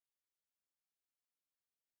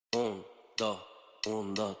Un, dos,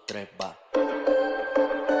 tres, va.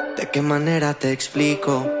 ¿De qué manera te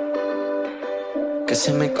explico? Que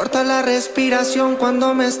se me corta la respiración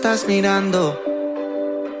cuando me estás mirando.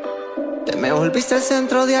 Te me volviste el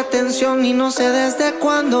centro de atención y no sé desde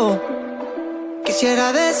cuándo.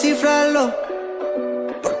 Quisiera descifrarlo,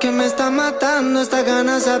 porque me está matando estas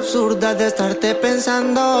ganas absurdas de estarte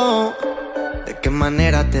pensando. ¿De qué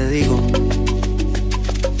manera te digo?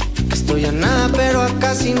 Que estoy a nada, pero a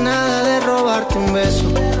casi nada de robarte un beso.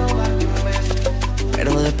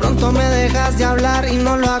 Pero de pronto me dejas de hablar y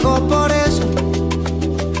no lo hago por eso.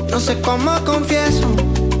 No sé cómo confieso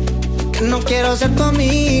que no quiero ser tu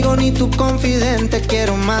amigo ni tu confidente,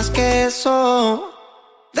 quiero más que eso.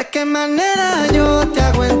 ¿De qué manera yo te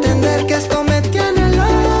hago entender que esto me tiene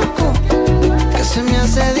loco? Que se me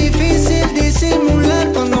hace difícil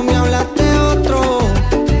disimular cuando me hablas de otro.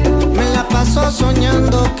 Me la paso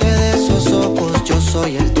soñando que de esos ojos yo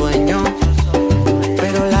soy el dueño.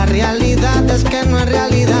 Pero la realidad es que no es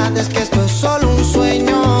realidad, es que esto es solo un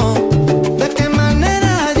sueño. ¿De qué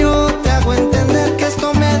manera yo te hago entender que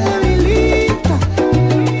esto me debilita?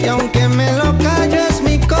 Y aunque me lo callo es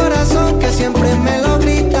mi corazón que siempre me lo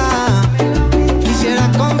grita.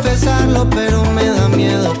 Quisiera confesarlo pero me da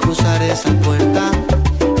miedo cruzar esa puerta,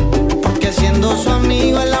 porque siendo su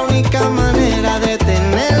amigo es la única manera de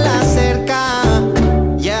tenerla cerca.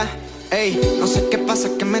 Ey, no sé qué pasa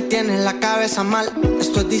que me tiene la cabeza mal.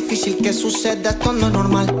 Esto es difícil que suceda, esto no es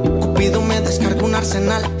normal. Cupido me descarga un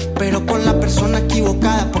arsenal, pero con la persona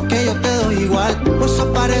equivocada, porque yo te doy igual. O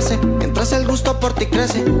eso parece, mientras el gusto por ti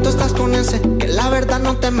crece. Tú estás con ese que la verdad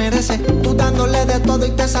no te merece. Tú dándole de todo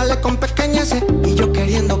y te sale con pequeñeces, y yo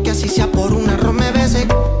queriendo que así sea por un error me bese.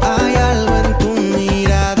 Hay algo en tu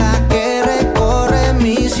mirada que recorre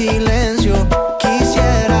mi silencio.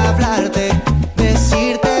 Quisiera hablarte,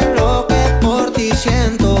 decirte lo que por ti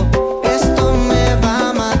siento. Esto me va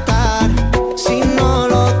a matar si no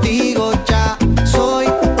lo digo ya. Soy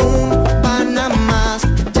un pana más.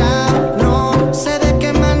 Ya no sé de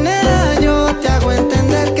qué manera yo te hago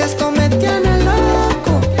entender que esto me tiene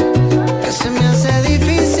loco. Que se me hace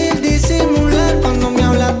difícil disimular cuando me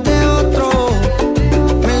hablas de otro.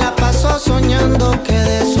 Me la paso soñando que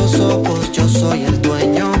de esos ojos yo soy el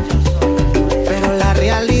dueño. Pero la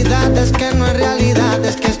realidad es que no es realidad,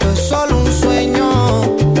 es que esto es solo un sueño.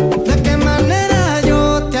 ¿De qué manera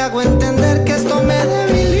yo te hago entender que esto me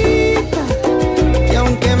debilita? Y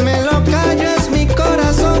aunque me lo callo es mi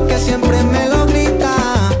corazón que siempre me lo grita.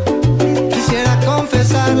 Quisiera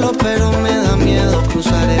confesarlo pero me da miedo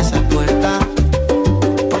cruzar esa puerta,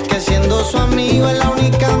 porque siendo su amigo es la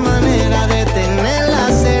única manera de tenerla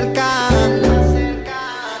cerca.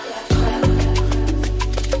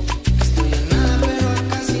 Estoy en nada pero a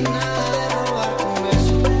casi nada de robarte un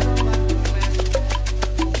beso.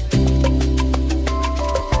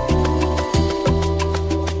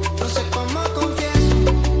 No sé cómo confieso.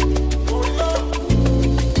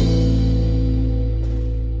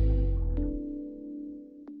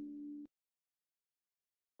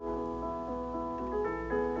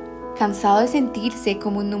 ¿Cansado de sentirse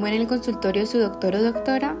como un número en el consultorio de su doctor o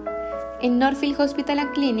doctora? En Northfield Hospital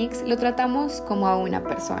and Clinics lo tratamos como a una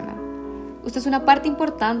persona. Usted es una parte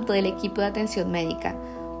importante del equipo de atención médica,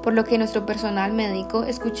 por lo que nuestro personal médico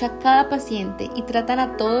escucha a cada paciente y tratan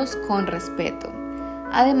a todos con respeto.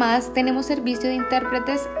 Además, tenemos servicio de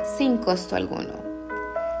intérpretes sin costo alguno.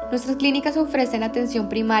 Nuestras clínicas ofrecen atención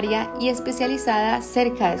primaria y especializada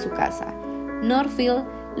cerca de su casa. Northfield,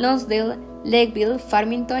 Lonsdale, Lakeville,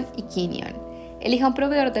 Farmington y Kenyon. Elija un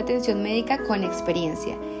proveedor de atención médica con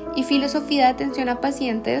experiencia y filosofía de atención a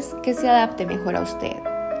pacientes que se adapte mejor a usted.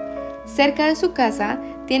 Cerca de su casa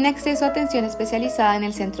tiene acceso a atención especializada en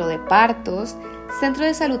el centro de partos, centro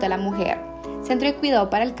de salud a la mujer, centro de cuidado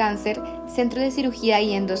para el cáncer, centro de cirugía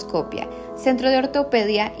y endoscopia, centro de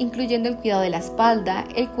ortopedia incluyendo el cuidado de la espalda,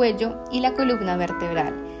 el cuello y la columna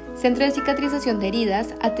vertebral, centro de cicatrización de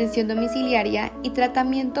heridas, atención domiciliaria y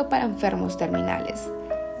tratamiento para enfermos terminales.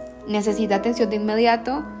 ¿Necesita atención de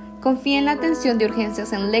inmediato? Confíe en la atención de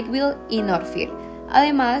urgencias en Lakeville y Northfield.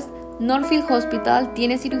 Además, Northfield Hospital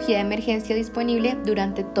tiene cirugía de emergencia disponible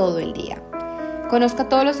durante todo el día. Conozca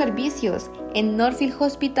todos los servicios en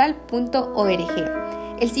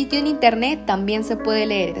northfieldhospital.org. El sitio en internet también se puede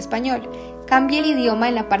leer en español. Cambie el idioma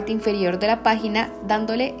en la parte inferior de la página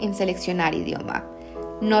dándole en seleccionar idioma.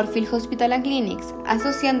 Northfield Hospital and Clinics,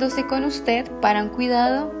 asociándose con usted para un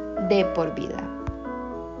cuidado de por vida.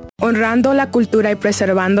 Honrando la cultura y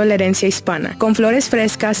preservando la herencia hispana. Con flores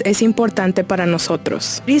frescas es importante para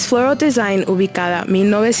nosotros. Judy's Floral Design, ubicada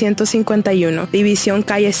 1951, División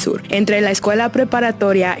Calle Sur, entre la escuela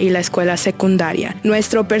preparatoria y la escuela secundaria.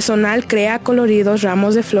 Nuestro personal crea coloridos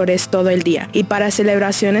ramos de flores todo el día y para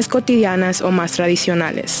celebraciones cotidianas o más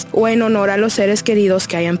tradicionales, o en honor a los seres queridos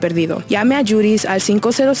que hayan perdido. Llame a Judy's al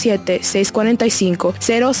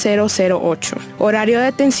 507-645-0008. Horario de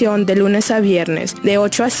atención de lunes a viernes, de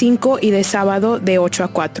 8 a 5 y de sábado de 8 a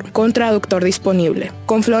 4, con traductor disponible.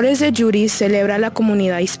 Con Flores de Judy's celebra la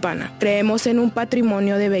comunidad hispana. Creemos en un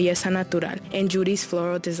patrimonio de belleza natural, en Judy's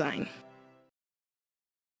Floral Design.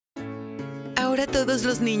 Ahora todos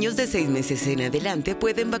los niños de 6 meses en adelante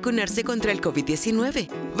pueden vacunarse contra el COVID-19.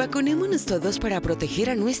 Vacunémonos todos para proteger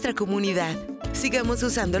a nuestra comunidad. Sigamos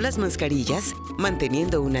usando las mascarillas,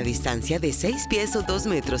 manteniendo una distancia de 6 pies o 2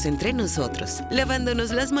 metros entre nosotros,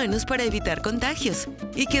 lavándonos las manos para evitar contagios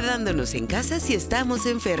y quedándonos en casa si estamos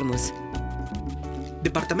enfermos.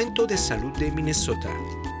 Departamento de Salud de Minnesota.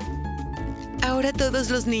 Ahora todos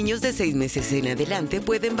los niños de 6 meses en adelante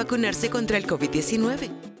pueden vacunarse contra el COVID-19.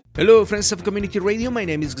 Hello, friends of Community Radio. My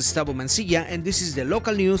name is Gustavo Mancilla, and this is the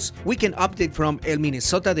local news weekend update from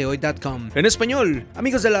elminnesotadehoy.com. En español,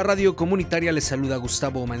 amigos de la radio comunitaria, les saluda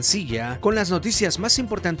Gustavo Mancilla con las noticias más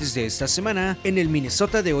importantes de esta semana en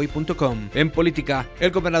elminnesotadehoy.com. En política,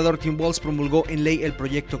 el gobernador Tim Walz promulgó en ley el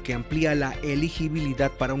proyecto que amplía la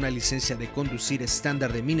elegibilidad para una licencia de conducir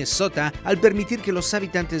estándar de Minnesota al permitir que los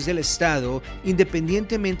habitantes del estado,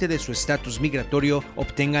 independientemente de su estatus migratorio,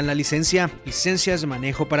 obtengan la licencias de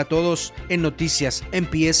manejo para todos. En noticias,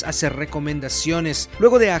 MPS hace recomendaciones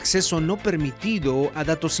luego de acceso no permitido a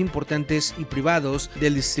datos importantes y privados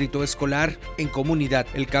del distrito escolar. En comunidad,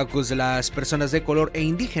 el caucus de las personas de color e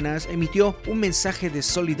indígenas emitió un mensaje de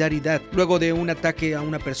solidaridad luego de un ataque a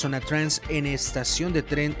una persona trans en estación de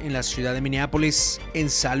tren en la ciudad de Minneapolis. En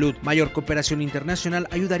salud, mayor cooperación internacional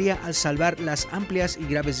ayudaría a salvar las amplias y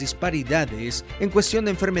graves disparidades en cuestión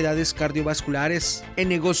de enfermedades cardiovasculares. En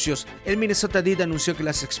negocios, el Minnesota Did anunció que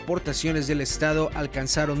las exportaciones del estado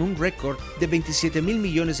alcanzaron un récord de $27 mil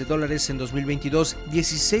millones en 2022,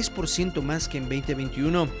 16% más que en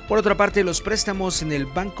 2021. Por otra parte, los préstamos en el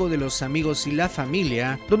Banco de los Amigos y la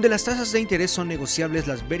Familia, donde las tasas de interés son negociables,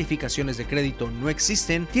 las verificaciones de crédito no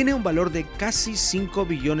existen, tiene un valor de casi $5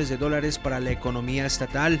 billones para la economía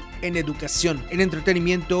estatal. En educación, en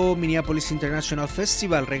entretenimiento, Minneapolis International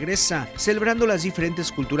Festival regresa, celebrando las diferentes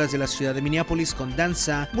culturas de la ciudad de Minneapolis con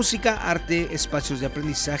danza, música, arte, espacios de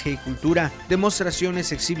aprendizaje y cultura,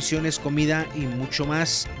 demostraciones, exhibiciones, comida y mucho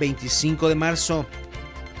más. 25 de marzo.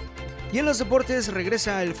 Y en los deportes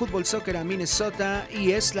regresa el fútbol soccer a Minnesota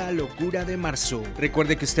y es la locura de marzo.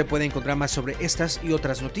 Recuerde que usted puede encontrar más sobre estas y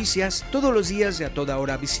otras noticias todos los días y a toda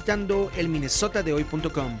hora visitando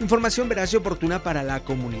elminnesotadehoy.com. Información veraz y oportuna para la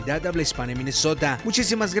comunidad de habla hispana en Minnesota.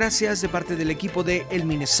 Muchísimas gracias de parte del equipo de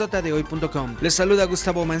elminnesotadehoy.com. Les saluda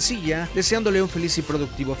Gustavo Mancilla, deseándole un feliz y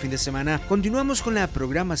productivo fin de semana. Continuamos con la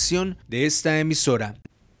programación de esta emisora.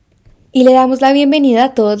 Y le damos la bienvenida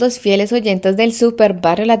a todos los fieles oyentes del Super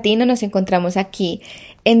Barrio Latino. Nos encontramos aquí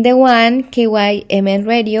en The One, KYMN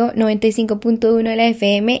Radio, 95.1 de la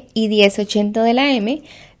FM y 1080 de la M.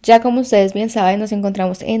 Ya como ustedes bien saben, nos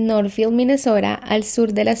encontramos en Northfield, Minnesota, al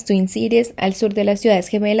sur de las Twin Cities, al sur de las ciudades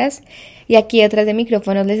gemelas. Y aquí detrás de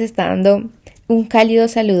micrófonos les está dando un cálido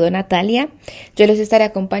saludo Natalia. Yo los estaré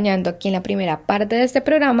acompañando aquí en la primera parte de este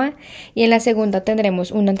programa y en la segunda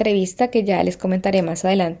tendremos una entrevista que ya les comentaré más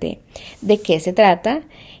adelante de qué se trata.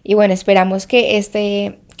 Y bueno, esperamos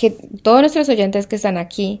que todos nuestros oyentes que están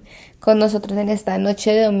aquí con nosotros en esta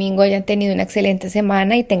noche de domingo hayan tenido una excelente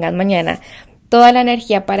semana y tengan mañana toda la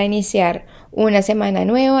energía para iniciar una semana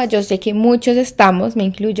nueva. Yo sé que muchos estamos, me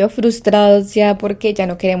incluyo, frustrados ya porque ya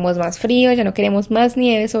no queremos más frío, ya no queremos más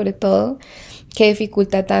nieve sobre todo, que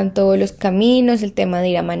dificulta tanto los caminos, el tema de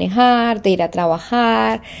ir a manejar, de ir a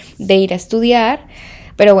trabajar, de ir a estudiar.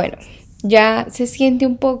 Pero bueno, ya se siente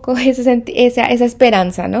un poco esa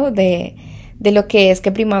esperanza, ¿no? De lo que es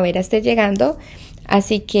que primavera esté llegando.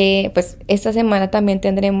 Así que pues esta semana también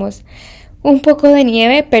tendremos un poco de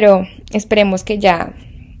nieve, pero esperemos que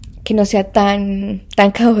no sea tan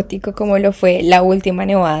caótico como lo fue la última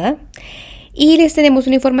nevada. Y les tenemos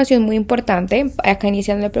una información muy importante acá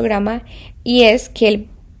iniciando el programa, y es que el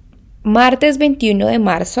martes 21 de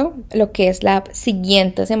marzo, lo que es la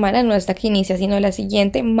siguiente semana, no esta que inicia sino la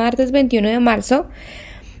siguiente, martes 21 de marzo,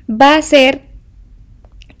 va a ser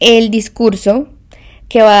el discurso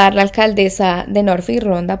que va a dar la alcaldesa de Northfield,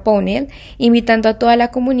 Rhonda Pownell, invitando a toda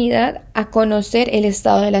la comunidad a conocer el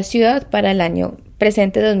estado de la ciudad para el año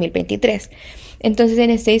presente 2023. Entonces en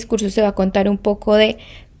este discurso se va a contar un poco de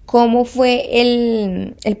cómo fue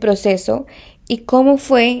el proceso y cómo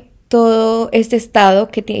fue todo este estado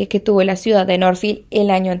que tuvo la ciudad de Northfield el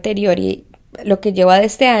año anterior y lo que lleva de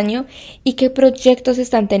este año y qué proyectos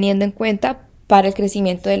están teniendo en cuenta para el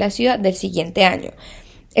crecimiento de la ciudad del siguiente año.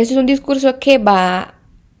 Este es un discurso que va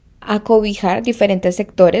a cobijar diferentes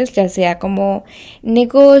sectores, ya sea como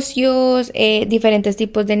negocios, diferentes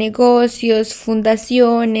tipos de negocios,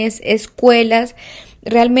 fundaciones, escuelas.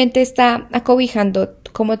 Realmente está acobijando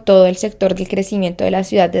como todo el sector del crecimiento de la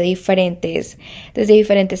ciudad desde diferentes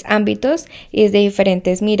ámbitos y desde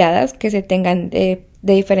diferentes miradas que se tengan de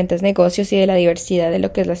diferentes negocios y de la diversidad de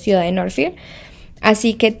lo que es la ciudad de Northfield.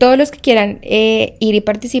 Así que todos los que quieran ir y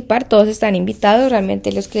participar, todos están invitados.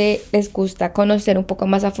 Realmente los que les gusta conocer un poco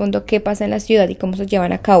más a fondo qué pasa en la ciudad y cómo se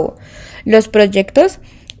llevan a cabo los proyectos,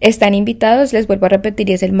 están invitados. Les vuelvo a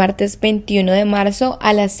repetir, es el martes 21 de marzo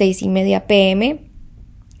a las 6:30 p.m.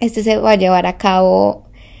 Este se va a llevar a cabo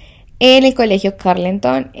en el Colegio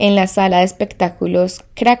Carleton, en la sala de espectáculos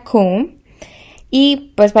Krakow.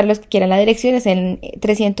 Y pues para los que quieran la dirección es en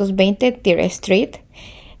 320 Tyrrell Street.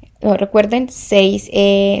 No, recuerden,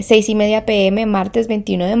 6:30 p.m. martes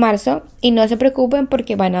 21 de marzo. Y no se preocupen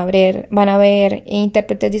porque van a haber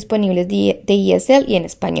intérpretes disponibles de ESL y en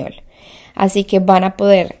español. Así que van a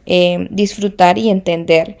poder disfrutar y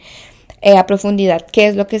entender a profundidad qué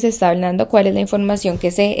es lo que se está hablando, cuál es la información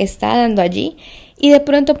que se está dando allí. Y de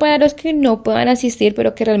pronto para los que no puedan asistir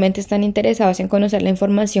pero que realmente están interesados en conocer la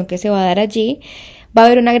información que se va a dar allí, va a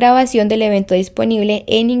haber una grabación del evento disponible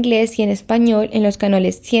en inglés y en español en los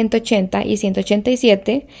canales 180 y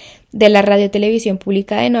 187 de la Radio Televisión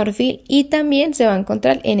Pública de Northfield, y también se va a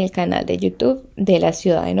encontrar en el canal de YouTube de la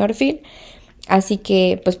ciudad de Northfield. Así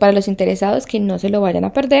que pues para los interesados que no se lo vayan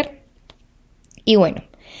a perder. Y bueno,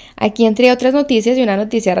 aquí entre otras noticias, y una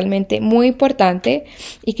noticia realmente muy importante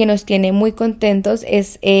y que nos tiene muy contentos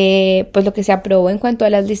es pues lo que se aprobó en cuanto a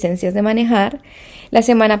las licencias de manejar. La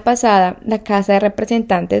semana pasada la Casa de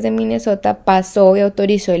Representantes de Minnesota pasó y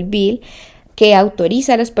autorizó el bill que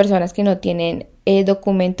autoriza a las personas que no tienen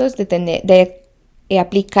documentos de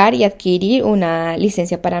aplicar y adquirir una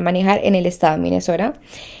licencia para manejar en el estado de Minnesota.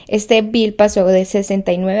 Este bill pasó de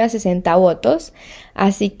 69 a 60 votos,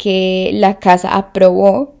 así que la Casa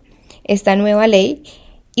aprobó esta nueva ley.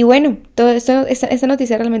 Y bueno, todo esto, esta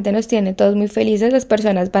noticia realmente nos tiene todos muy felices. Las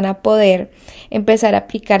personas van a poder empezar a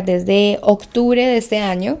aplicar desde octubre de este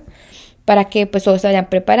año para que pues todos se vayan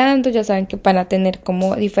preparando. Ya saben que van a tener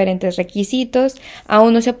como diferentes requisitos.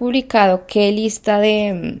 Aún no se ha publicado qué lista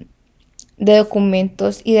de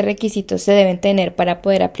documentos y de requisitos se deben tener para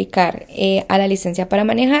poder aplicar a la licencia para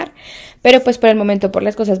manejar, pero pues por el momento, por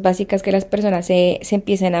las cosas básicas que las personas se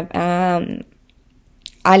empiecen a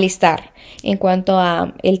alistar en cuanto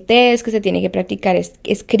a el test que se tiene que practicar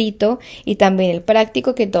escrito y también el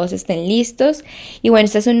práctico, que todos estén listos. Y bueno,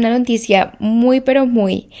 esta es una noticia muy pero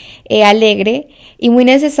muy alegre y muy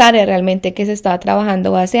necesaria realmente, que se estaba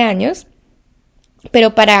trabajando hace años,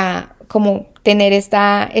 pero para como tener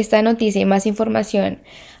esta noticia y más información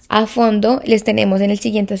a fondo, les tenemos en el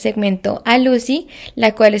siguiente segmento a Lucy,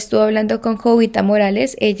 la cual estuvo hablando con Jovita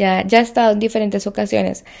Morales. Ella ya ha estado en diferentes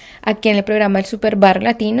ocasiones aquí en el programa El Super Bar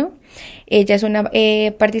Latino. Ella es una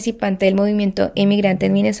participante del movimiento inmigrante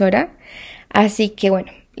en Minnesota. Así que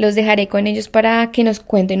bueno, los dejaré con ellos para que nos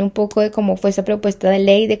cuenten un poco de cómo fue esa propuesta de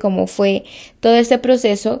ley, de cómo fue todo este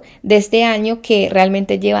proceso de este año, que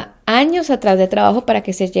realmente lleva años atrás de trabajo para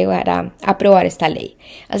que se llegara a aprobar esta ley.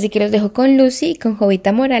 Así que los dejo con Lucy y con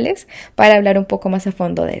Jovita Morales para hablar un poco más a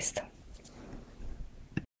fondo de esto.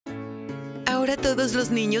 Ahora todos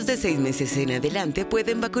los niños de 6 meses en adelante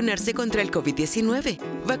pueden vacunarse contra el COVID-19.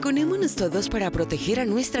 Vacunémonos todos para proteger a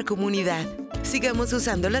nuestra comunidad. Sigamos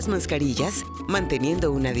usando las mascarillas,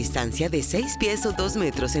 manteniendo una distancia de 6 pies o 2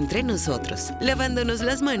 metros entre nosotros, lavándonos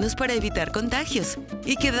las manos para evitar contagios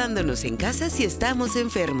y quedándonos en casa si estamos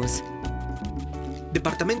enfermos.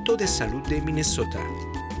 Departamento de Salud de Minnesota.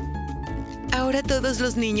 Ahora todos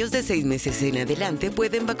los niños de 6 meses en adelante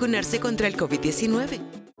pueden vacunarse contra el COVID-19.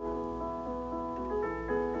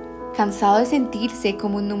 ¿Cansado de sentirse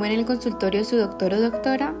como un número en el consultorio de su doctor o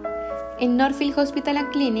doctora? En Northfield Hospital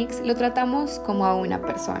and Clinics lo tratamos como a una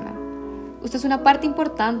persona. Usted es una parte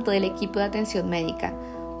importante del equipo de atención médica,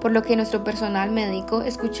 por lo que nuestro personal médico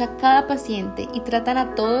escucha a cada paciente y tratan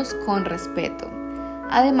a todos con respeto.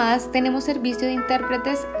 Además, tenemos servicio de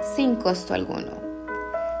intérpretes sin costo alguno.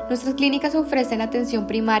 Nuestras clínicas ofrecen atención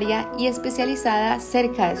primaria y especializada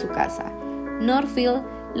cerca de su casa. Northfield,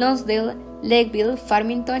 Lonsdale, Lakeville,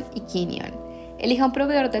 Farmington y Kenyon. Elija un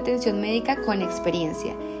proveedor de atención médica con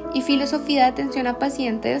experiencia y filosofía de atención a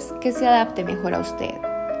pacientes que se adapte mejor a usted.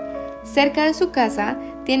 Cerca de su casa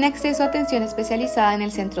tiene acceso a atención especializada en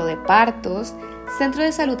el centro de partos, centro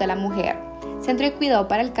de salud a la mujer, centro de cuidado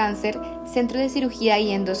para el cáncer, centro de cirugía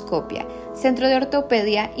y endoscopia, centro de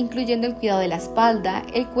ortopedia incluyendo el cuidado de la espalda,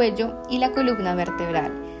 el cuello y la columna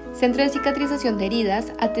vertebral, centro de cicatrización de heridas,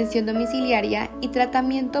 atención domiciliaria y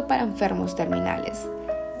tratamiento para enfermos terminales.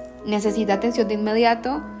 ¿Necesita atención de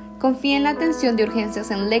inmediato? Confía en la atención de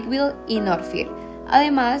urgencias en Lakeville y Northfield.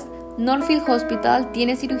 Además, Northfield Hospital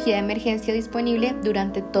tiene cirugía de emergencia disponible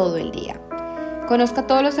durante todo el día. Conozca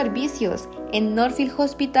todos los servicios en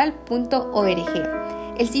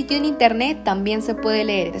northfieldhospital.org. El sitio en internet también se puede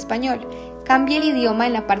leer en español. Cambie el idioma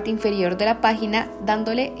en la parte inferior de la página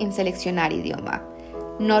dándole en seleccionar idioma.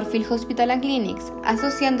 Northfield Hospital and Clinics,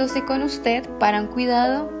 asociándose con usted para un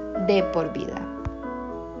cuidado de por vida.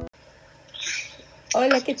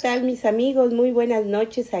 Hola, ¿qué tal mis amigos? Muy buenas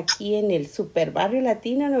noches aquí en el Super Barrio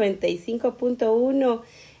Latino 95.1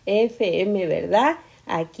 FM, ¿verdad?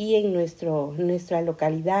 Aquí en nuestra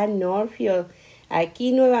localidad Northfield.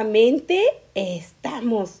 Aquí nuevamente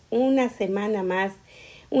estamos una semana más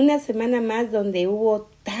donde hubo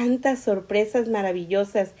tantas sorpresas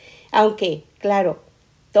maravillosas, aunque claro,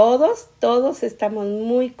 todos estamos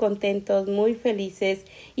muy contentos, muy felices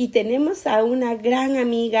y tenemos a una gran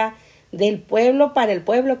amiga del pueblo para el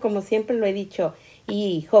pueblo, como siempre lo he dicho.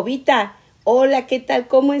 Y Jovita, hola, ¿qué tal?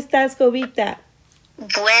 ¿Cómo estás, Jovita?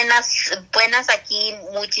 Buenas aquí.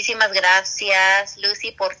 Muchísimas gracias,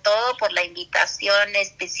 Lucy, por todo, por la invitación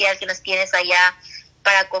especial que nos tienes allá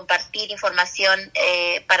para compartir información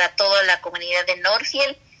para toda la comunidad de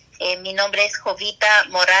Northfield. Mi nombre es Jovita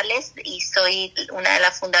Morales y soy una de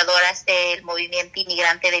las fundadoras del Movimiento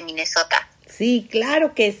Inmigrante de Minnesota. Sí,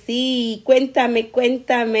 claro que sí.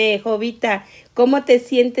 Cuéntame, Jovita, ¿cómo te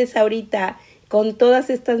sientes ahorita con todas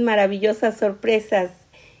estas maravillosas sorpresas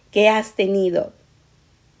que has tenido?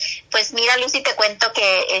 Pues mira, Lucy, te cuento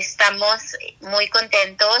que estamos muy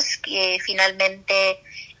contentos que finalmente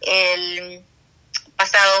el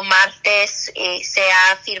pasado martes se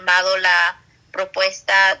ha firmado la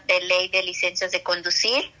propuesta de ley de licencias de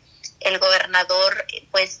conducir. El gobernador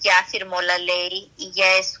pues ya firmó la ley y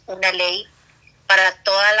ya es una ley para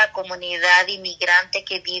toda la comunidad inmigrante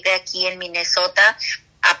que vive aquí en Minnesota.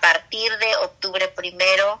 A partir de octubre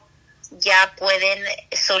 1 ya pueden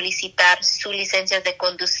solicitar sus licencias de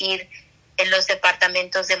conducir en los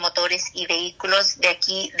departamentos de motores y vehículos de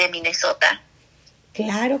aquí de Minnesota.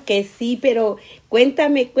 Claro que sí, pero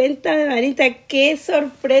cuéntame, Marita, ¿qué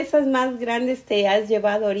sorpresas más grandes te has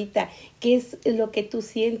llevado ahorita? ¿Qué es lo que tú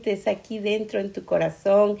sientes aquí dentro en tu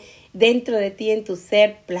corazón, dentro de ti, en tu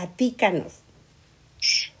ser? Platícanos.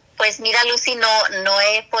 Pues mira, Lucy, no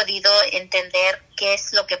he podido entender qué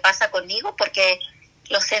es lo que pasa conmigo porque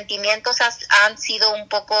los sentimientos han sido un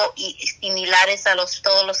poco similares a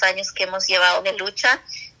todos los años que hemos llevado de lucha.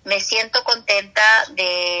 Me siento contenta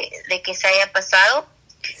de que se haya pasado.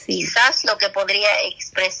 Sí. Quizás lo que podría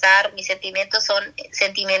expresar mis sentimientos son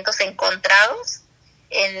sentimientos encontrados,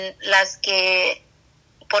 en las que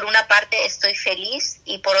por una parte estoy feliz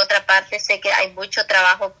y por otra parte sé que hay mucho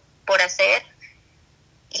trabajo por hacer.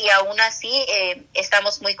 Y aún así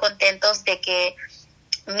estamos muy contentos de que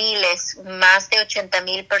más de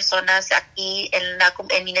 80,000 personas aquí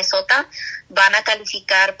en Minnesota van a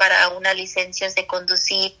calificar para una licencia de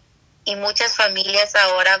conducir y muchas familias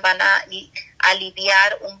ahora van a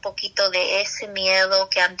aliviar un poquito de ese miedo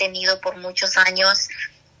que han tenido por muchos años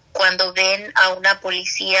cuando ven a un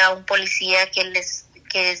policía que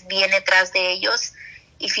viene tras de ellos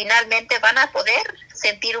y finalmente van a poder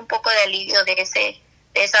sentir un poco de alivio de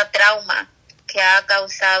esa trauma que ha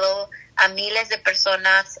causado a miles de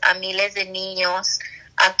personas, a miles de niños,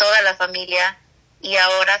 a toda la familia y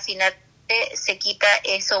ahora finalmente se quita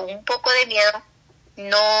eso, un poco de miedo.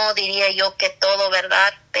 No diría yo que todo,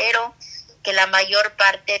 ¿verdad? Pero que la mayor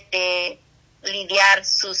parte de lidiar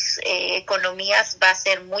sus economías va a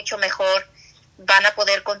ser mucho mejor. Van a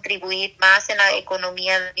poder contribuir más en la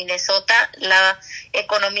economía de Minnesota. La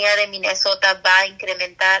economía de Minnesota va a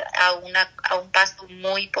incrementar a un paso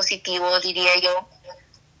muy positivo, diría yo.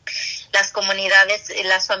 Las comunidades,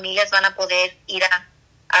 las familias van a poder ir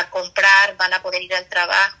a comprar, van a poder ir al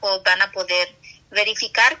trabajo, van a poder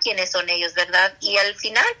verificar quiénes son ellos, ¿verdad? Y al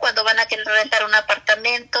final, cuando van a querer rentar un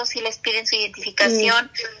apartamento, si les piden su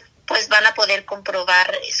identificación, pues van a poder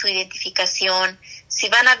comprobar su identificación. Si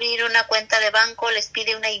van a abrir una cuenta de banco, les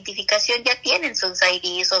pide una identificación, ya tienen sus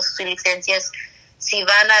IDs o sus licencias. Si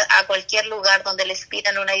van a cualquier lugar donde les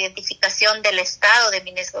pidan una identificación del estado de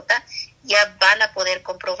Minnesota, ya van a poder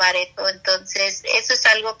comprobar esto. Entonces, eso es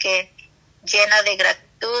algo que llena de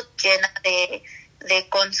gratitud, llena de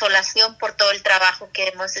consolación por todo el trabajo que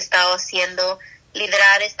hemos estado haciendo.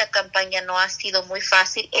 Liderar esta campaña no ha sido muy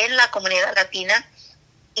fácil en la comunidad latina,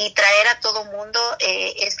 y traer a todo mundo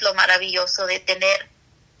es lo maravilloso de tener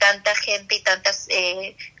tanta gente y tantos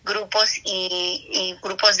grupos y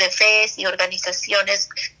grupos de fe y organizaciones,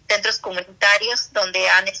 centros comunitarios donde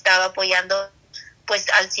han estado apoyando pues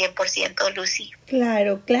al 100%, Lucy.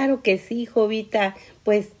 Claro, claro que sí, Jovita.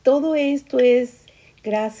 Pues todo esto es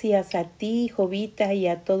gracias a ti, Jovita, y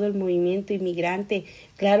a todo el movimiento inmigrante.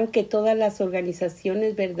 Claro que todas las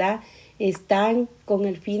organizaciones, ¿verdad?, están con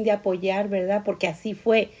el fin de apoyar, ¿verdad?, porque así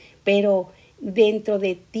fue. Pero dentro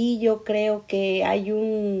de ti yo creo que hay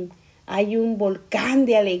un volcán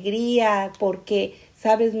de alegría, porque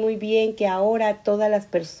sabes muy bien que ahora todas las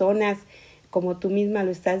personas, como tú misma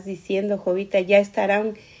lo estás diciendo, Jovita, ya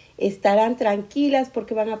estarán tranquilas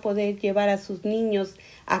porque van a poder llevar a sus niños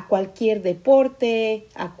a cualquier deporte,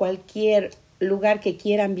 a cualquier lugar que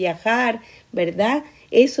quieran viajar, ¿verdad?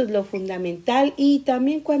 Eso es lo fundamental. Y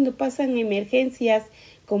también cuando pasan emergencias,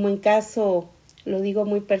 como en caso, lo digo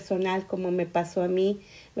muy personal, como me pasó a mí,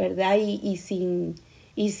 ¿verdad? Y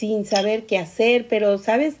sin saber qué hacer. Pero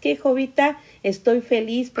 ¿sabes qué, Jovita? Estoy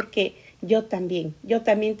feliz porque yo también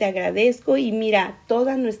te agradezco. Y mira,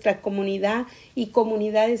 toda nuestra comunidad y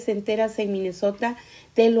comunidades enteras en Minnesota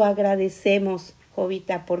te lo agradecemos,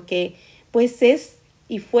 Jovita, porque pues es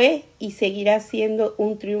y fue y seguirá siendo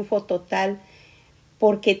un triunfo total,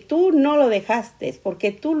 porque tú no lo dejaste,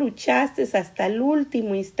 porque tú luchaste hasta el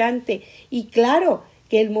último instante. Y claro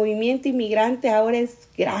que el movimiento inmigrante ahora es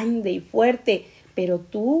grande y fuerte, pero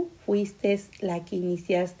tú fuiste la que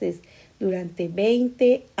iniciaste durante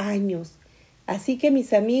 20 años. Así que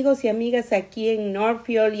mis amigos y amigas aquí en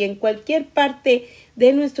Northfield y en cualquier parte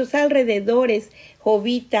de nuestros alrededores,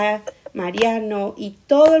 Jovita, Mariano y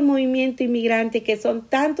todo el movimiento inmigrante, que son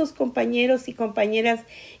tantos compañeros y compañeras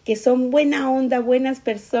que son buena onda, buenas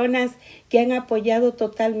personas que han apoyado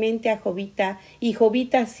totalmente a Jovita, y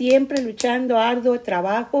Jovita siempre luchando arduo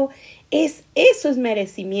trabajo, eso es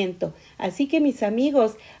merecimiento. Así que mis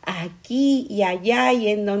amigos, aquí y allá y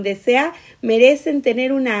en donde sea, merecen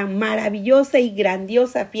tener una maravillosa y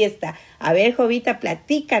grandiosa fiesta. A ver, Jovita,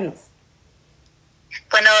 platícanos.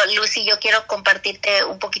 Bueno, Lucy, yo quiero compartirte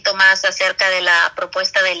un poquito más acerca de la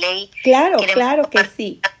propuesta de ley. Claro que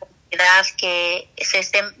sí.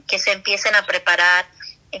 Que se empiecen a preparar,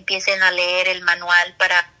 empiecen a leer el manual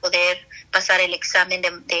para poder pasar el examen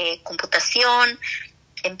de computación,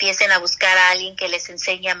 empiecen a buscar a alguien que les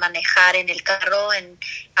enseñe a manejar en el carro.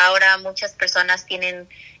 Ahora muchas personas tienen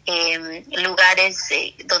lugares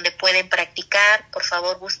donde pueden practicar. Por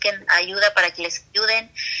favor, busquen ayuda para que les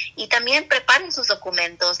ayuden, y también preparen sus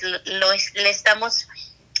documentos. Le estamos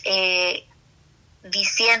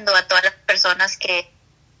diciendo a todas las personas que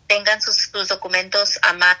tengan sus documentos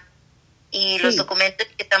a mano, y sí, los documentos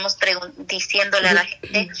que estamos diciéndole a la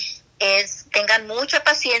gente es: tengan mucha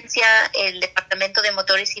paciencia. El Departamento de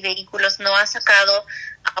Motores y Vehículos no ha sacado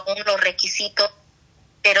aún los requisitos,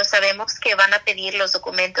 pero sabemos que van a pedir los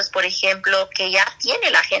documentos, por ejemplo, que ya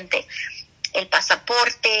tiene la gente: el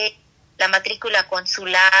pasaporte, la matrícula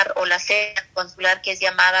consular o la cédula consular, que es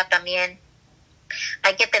llamada también.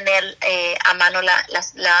 Hay que tener a mano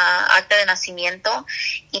la acta de nacimiento,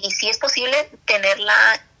 y si es posible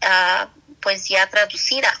tenerla pues ya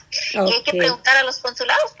traducida. Okay. Y hay que preguntar a los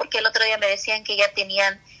consulados, porque el otro día me decían que ya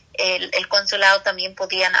tenían el consulado, también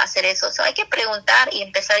podían hacer eso. O sea, hay que preguntar y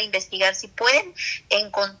empezar a investigar. Si pueden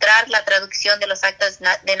encontrar la traducción de los actas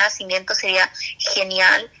de nacimiento, sería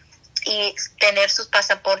genial. Y tener sus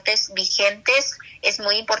pasaportes vigentes. Es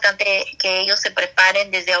muy importante que ellos se preparen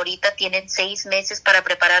desde ahorita. Tienen 6 meses para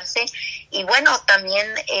prepararse. Y bueno,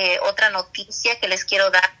 también otra noticia que les quiero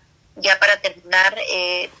dar ya para terminar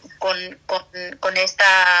con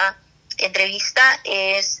esta entrevista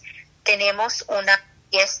es: tenemos una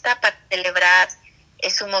fiesta para celebrar.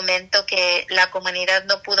 Es un momento que la comunidad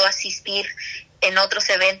no pudo asistir en otros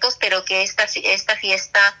eventos, pero que esta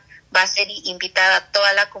fiesta va a ser invitada a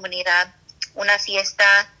toda la comunidad. Una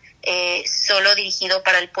fiesta solo dirigido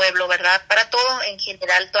para el pueblo, ¿verdad? Para todo en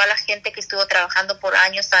general, toda la gente que estuvo trabajando por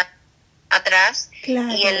años atrás.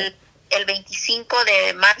 Claro. Y el 25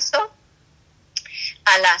 de marzo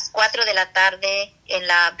a las 4 de la tarde en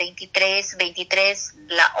la 23,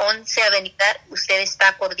 la 11 Avenida, usted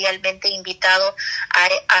está cordialmente invitado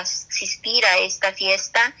a asistir a esta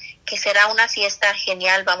fiesta, que será una fiesta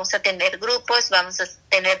genial. Vamos a tener grupos, vamos a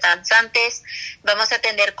tener danzantes, vamos a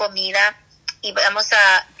tener comida,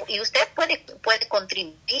 y usted puede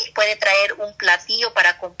contribuir, puede traer un platillo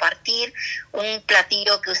para compartir, un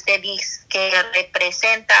platillo que usted dice que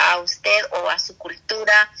representa a usted o a su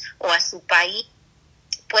cultura o a su país.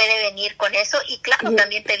 puede venir con eso. Y claro,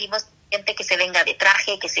 también pedimos gente que se venga de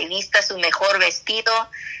traje, que se vista su mejor vestido,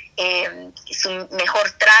 su mejor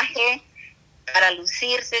traje para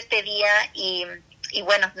lucirse este día. Y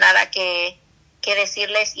bueno, nada que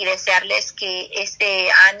decirles y desearles que este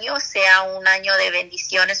año sea un año de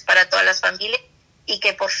bendiciones para todas las familias y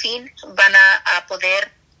que por fin van a poder,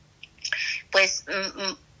 pues,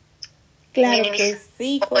 claro que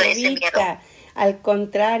sí, Jovita. Al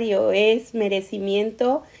contrario, es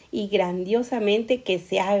merecimiento y grandiosamente que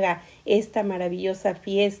se haga esta maravillosa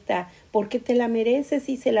fiesta, porque te la mereces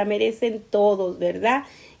y se la merecen todos, ¿verdad?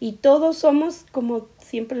 Y todos somos, como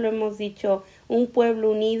siempre lo hemos dicho, un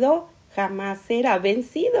pueblo unido jamás será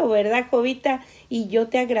vencido, ¿verdad, Jovita? Y yo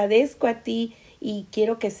te agradezco a ti y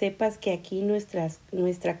quiero que sepas que aquí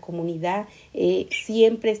nuestra comunidad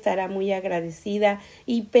siempre estará muy agradecida.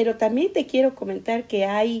 Pero también te quiero comentar que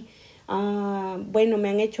hay, bueno, me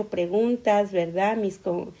han hecho preguntas, ¿verdad?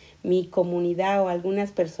 Mi comunidad o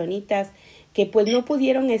algunas personitas que pues no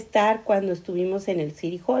pudieron estar cuando estuvimos en el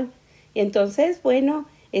City Hall. Entonces, bueno,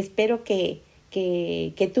 espero que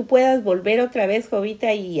tú puedas volver otra vez,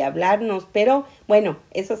 Jovita, y hablarnos, pero bueno,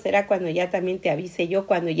 eso será cuando ya también te avise yo,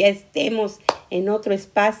 cuando ya estemos en otro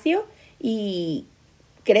espacio. ¿Y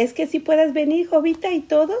crees que sí puedas venir, Jovita, y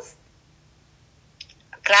todos?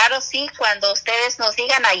 Claro, sí, cuando ustedes nos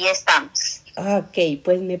digan, ahí estamos. Ok,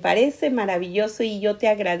 pues me parece maravilloso y yo te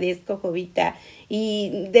agradezco, Jovita.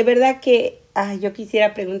 Y de verdad que yo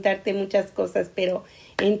quisiera preguntarte muchas cosas, pero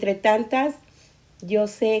entre tantas, yo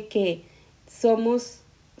sé que somos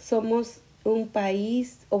un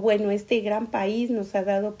país, o bueno, este gran país nos ha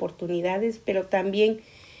dado oportunidades, pero también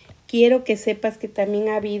quiero que sepas que también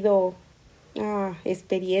ha habido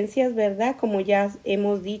experiencias, ¿verdad? Como ya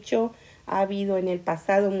hemos dicho, ha habido en el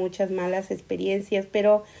pasado muchas malas experiencias,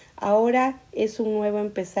 pero ahora es un nuevo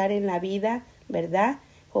empezar en la vida, ¿verdad,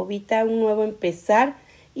 Jovita? Un nuevo empezar,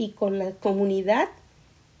 y con la comunidad,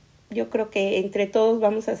 yo creo que entre todos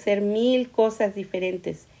vamos a hacer 1000 cosas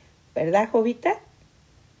diferentes. ¿Verdad, Jovita?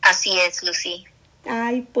 Así es, Lucy.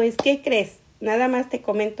 Ay, pues, ¿qué crees? Nada más te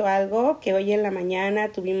comento algo, que hoy en la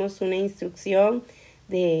mañana tuvimos una instrucción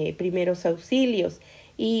de primeros auxilios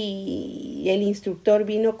y el instructor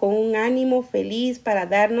vino con un ánimo feliz para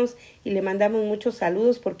darnos, y le mandamos muchos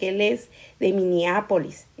saludos porque él es de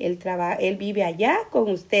Minneapolis. Él vive allá con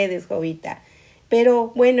ustedes, Jovita.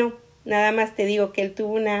 Pero bueno, nada más te digo que él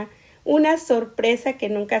tuvo una sorpresa que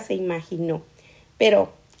nunca se imaginó.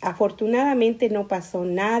 Pero afortunadamente no pasó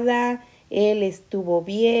nada, él estuvo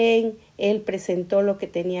bien, él presentó lo que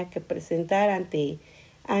tenía que presentar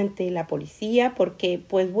ante la policía, porque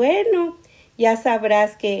pues bueno, ya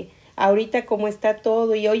sabrás que ahorita como está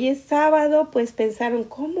todo y hoy es sábado, pues pensaron,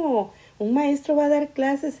 ¿cómo un maestro va a dar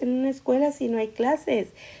clases en una escuela si no hay clases?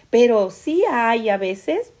 Pero sí hay a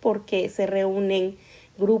veces, porque se reúnen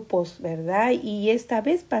grupos, ¿verdad? Y esta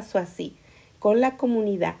vez pasó así, con la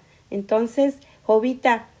comunidad. Entonces,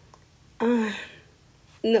 Jovita,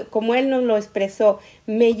 no, como él nos lo expresó,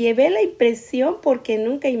 me llevé la impresión porque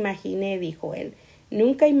nunca imaginé, dijo él,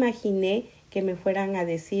 nunca imaginé que me fueran a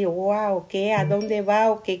decir, wow, ¿qué? ¿A dónde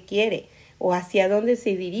va o qué quiere? ¿O hacia dónde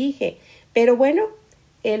se dirige? Pero bueno,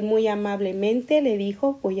 él muy amablemente le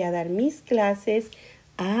dijo, voy a dar mis clases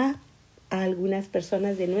a algunas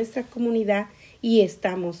personas de nuestra comunidad y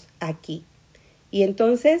estamos aquí. Y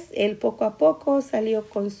entonces él poco a poco salió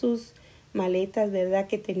con sus maletas, ¿verdad?,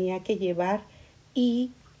 que tenía que llevar,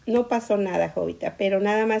 y no pasó nada, Jovita, pero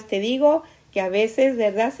nada más te digo que a veces,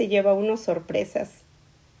 ¿verdad?, se lleva uno sorpresas.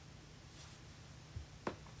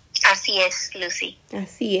 Así es, Lucy.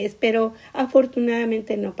 Así es, pero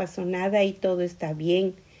afortunadamente no pasó nada y todo está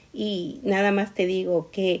bien. Y nada más te digo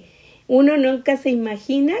que uno nunca se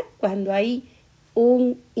imagina cuando hay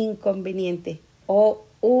un inconveniente o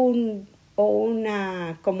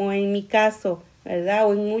una, como en mi caso, ¿verdad?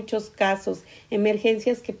 O en muchos casos,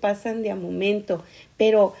 emergencias que pasan de a momento.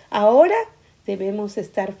 Pero ahora debemos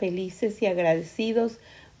estar felices y agradecidos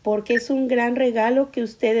porque es un gran regalo que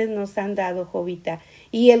ustedes nos han dado, Jovita.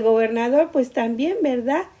 Y el gobernador, pues también,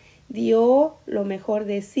 ¿verdad?, dio lo mejor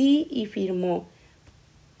de sí y firmó.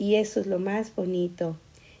 Y eso es lo más bonito.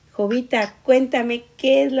 Jovita, cuéntame,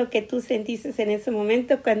 ¿qué es lo que tú sentiste en ese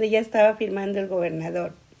momento cuando ya estaba firmando el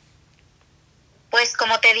gobernador? Pues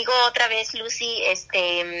como te digo otra vez, Lucy,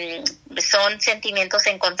 son sentimientos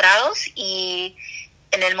encontrados y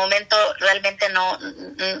en el momento realmente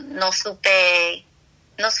no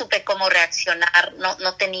supe cómo reaccionar,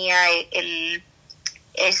 no tenía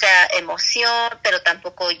esa emoción, pero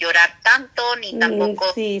tampoco llorar tanto, ni tampoco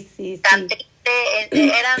tan triste.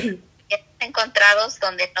 Eran encontrados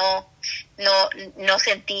donde no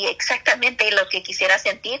sentí exactamente lo que quisiera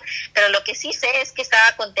sentir, pero lo que sí sé es que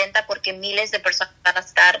estaba contenta porque miles de personas van a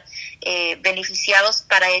estar beneficiados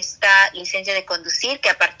para esta licencia de conducir, que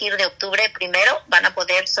a partir de octubre 1 van a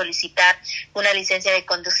poder solicitar una licencia de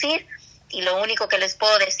conducir. Y lo único que les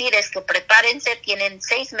puedo decir es que prepárense, tienen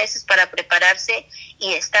 6 meses para prepararse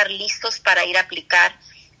y estar listos para ir a aplicar,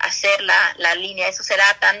 hacer la línea. Eso será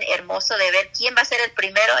tan hermoso de ver quién va a ser el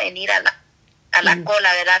primero en ir a la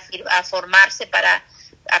cola, ¿verdad? A formarse para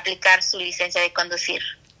aplicar su licencia de conducir.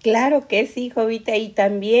 Claro que sí, Jovita, y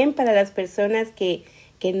también para las personas que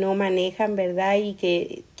no manejan, ¿verdad? Y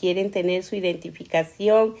que quieren tener su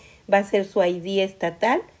identificación, va a ser su ID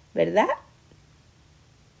estatal, ¿verdad?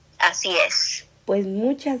 Así es. Pues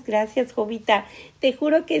muchas gracias, Jovita. Te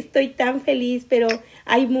juro que estoy tan feliz, pero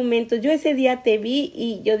hay momentos. Yo ese día te vi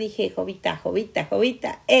y yo dije, Jovita,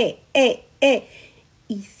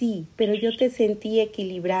 Y sí, pero yo te sentí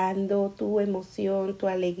equilibrando tu emoción, tu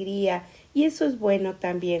alegría. Y eso es bueno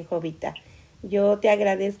también, Jovita. Yo te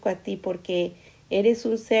agradezco a ti porque eres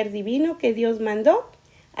un ser divino que Dios mandó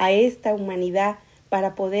a esta humanidad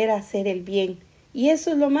para poder hacer el bien. Y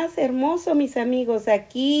eso es lo más hermoso, mis amigos,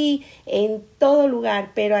 aquí en todo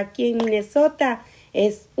lugar, pero aquí en Minnesota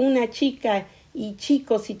es una chica y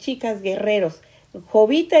chicos y chicas guerreros.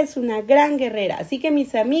 Jovita es una gran guerrera, así que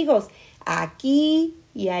mis amigos, aquí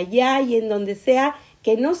y allá y en donde sea,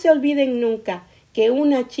 que no se olviden nunca que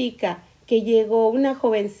una chica que llegó, una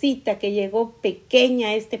jovencita que llegó pequeña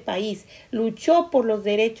a este país, luchó por los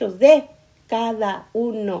derechos de cada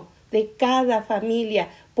uno, de cada familia.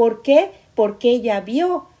 ¿Por qué? Porque ella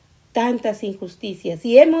vio tantas injusticias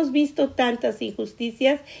y hemos visto tantas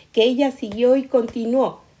injusticias que ella siguió y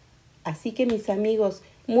continuó. Así que mis amigos,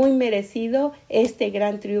 muy merecido este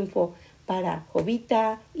gran triunfo para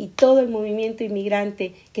Jovita y todo el movimiento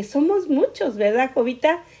inmigrante, que somos muchos, ¿verdad,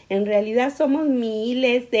 Jovita? En realidad somos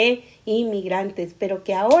miles de inmigrantes, pero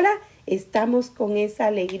que ahora estamos con esa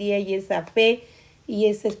alegría y esa fe y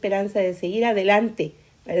esa esperanza de seguir adelante,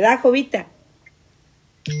 ¿verdad, Jovita?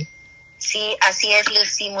 Sí, así es,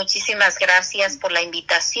 Lucy. Muchísimas gracias por la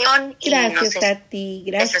invitación. Gracias a ti,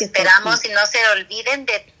 gracias. Nos esperamos y no se olviden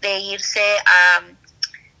de irse a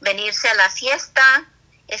venirse a la fiesta.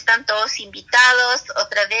 Están todos invitados.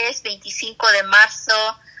 Otra vez, 25 de marzo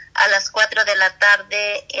a las 4 de la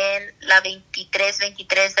tarde en la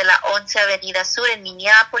 2323 de la 11 Avenida Sur en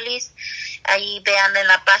Minneapolis. Ahí vean en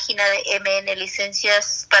la página de MN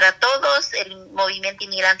Licencias para Todos, el Movimiento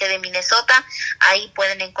Inmigrante de Minnesota. Ahí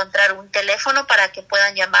pueden encontrar un teléfono para que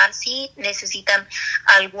puedan llamar si necesitan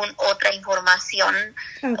alguna otra información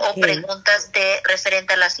o preguntas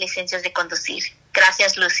referente a las licencias de conducir.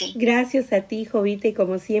 Gracias, Lucy. Gracias a ti, Jovita, y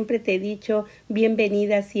como siempre te he dicho,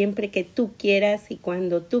 bienvenida siempre que tú quieras y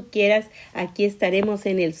cuando tú quieras. Aquí estaremos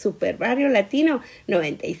en el Super Barrio Latino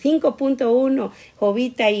 95.1.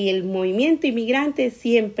 Jovita y el movimiento inmigrante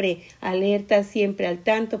siempre alerta, siempre al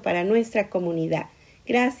tanto para nuestra comunidad.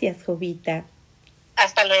 Gracias, Jovita.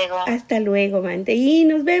 Hasta luego. Hasta luego, Mante. Y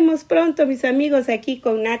nos vemos pronto, mis amigos, aquí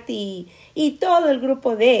con Nati y todo el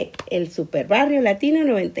grupo de el Super Barrio Latino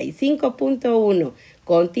 95.1.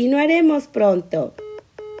 Continuaremos pronto.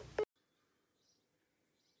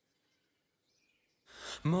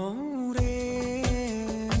 Morena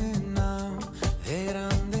de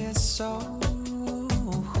grandes ojos,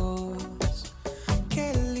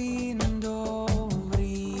 qué lindo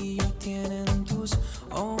brillo tienen tus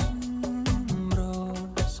hombros.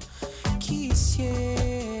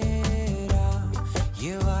 Quisiera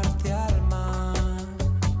llevarte al mar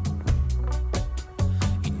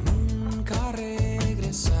y nunca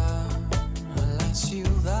regresar a la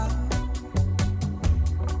ciudad.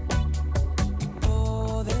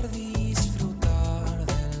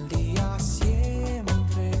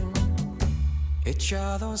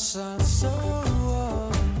 Echados al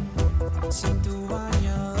sol, sin tu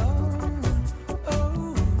bañador,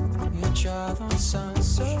 echados al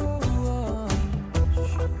sol.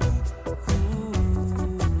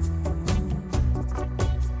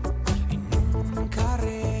 Y nunca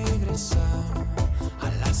regresar a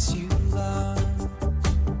la ciudad.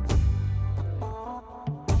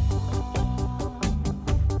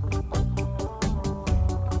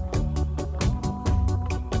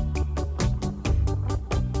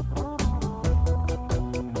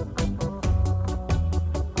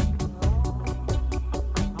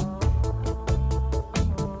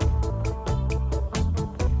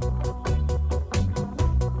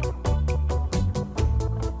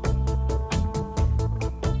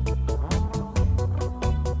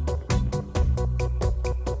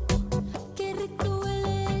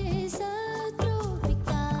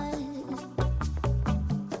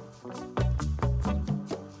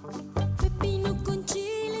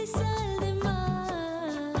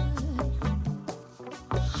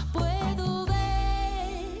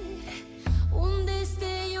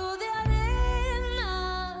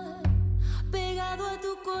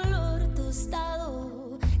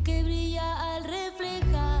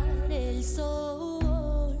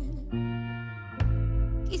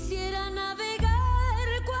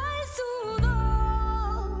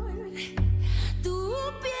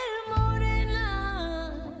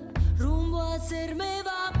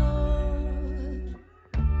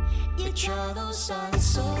 echados al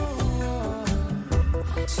sol,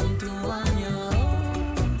 sin tu bañador,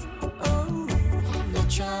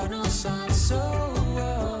 echarnos al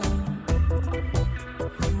sol,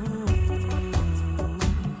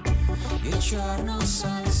 echarnos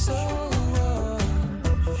al sol,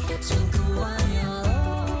 sin tu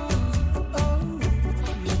bañador,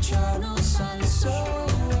 echarnos al sol.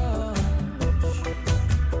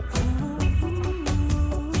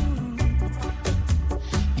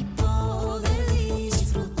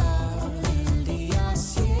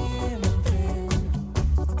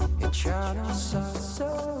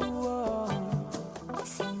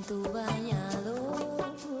 Sin tu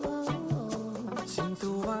bañador, sin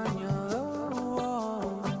tu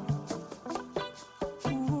bañador,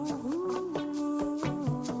 y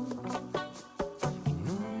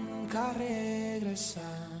nunca regresar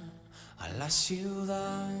a la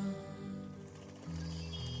ciudad.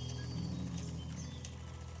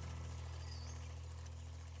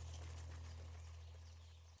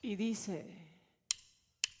 Y dice: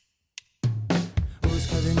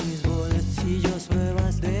 busca de mis bolsillos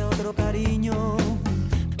pruebas de otro cariño,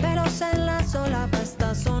 pelos en la solapa,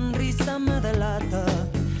 esta sonrisa me delata.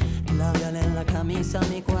 Labial en la camisa,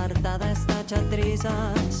 mi coartada está hecha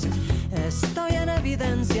trizas. Estoy en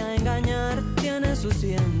evidencia, engañar tiene su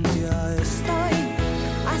ciencia. Estoy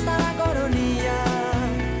hasta la coronilla,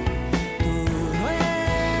 tú no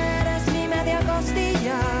eres mi media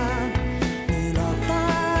costilla, ni la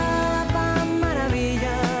octava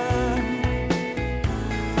maravilla.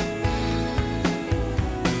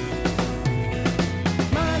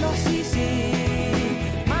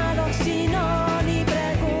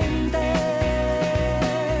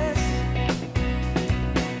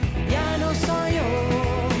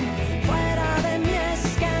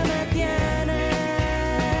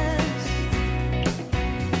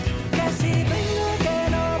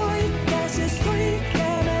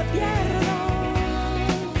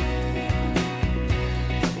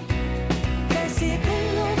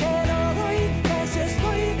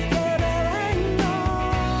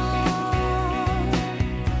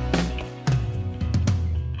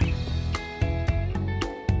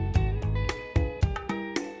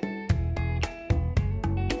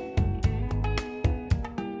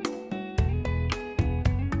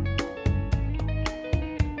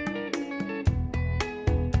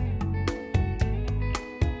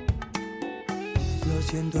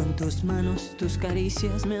 Siento en tus manos, tus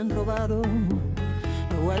caricias me han robado.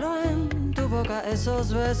 Lo huelo en tu boca,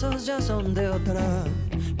 esos besos ya son de otra.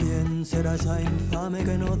 ¿Quién será esa infame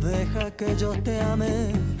que no deja que yo te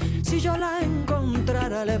ame? Si yo la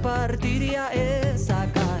encontrara le partiría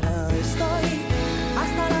esa cara. Estoy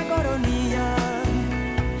hasta la coronilla,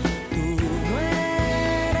 tú no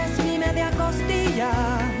eres mi media costilla,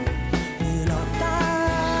 ni la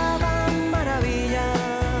octava maravilla.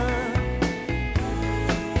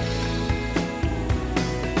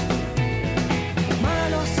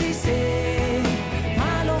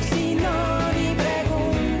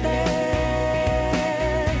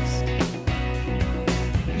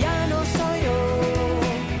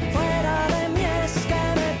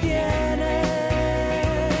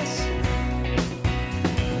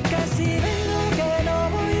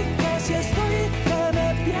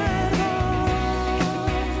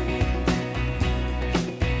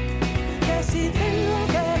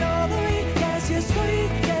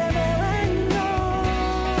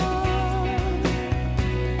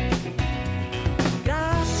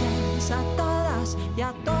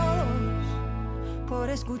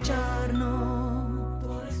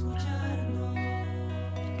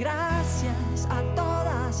 Gracias a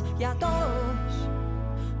todas y a todos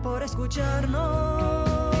por escucharnos.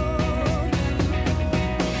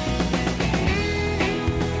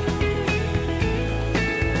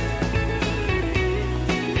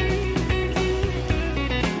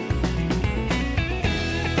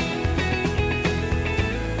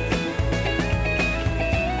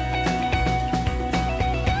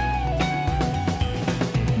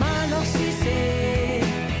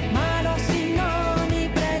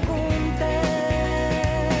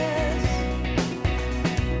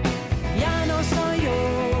 Soy yo.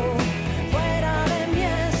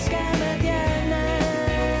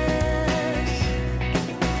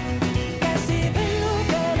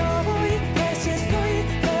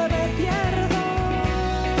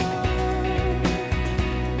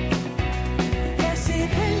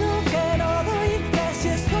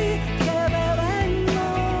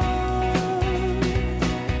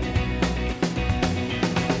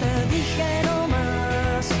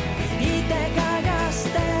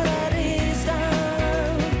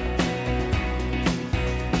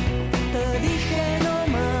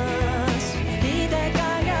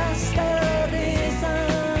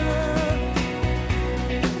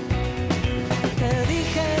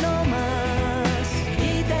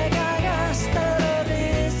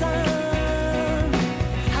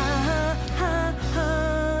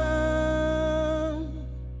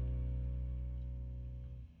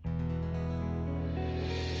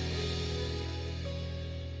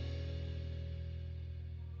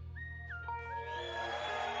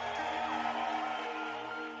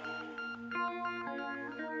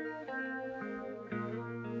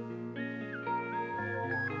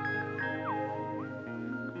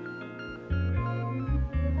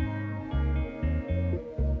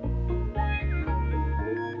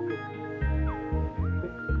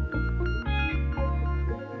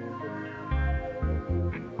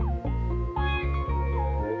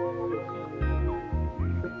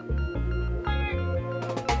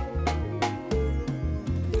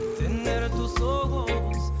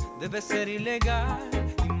 debe ser ilegal.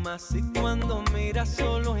 Y más si cuando miras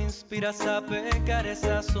solo inspiras a pecar.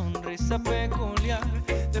 Esa sonrisa peculiar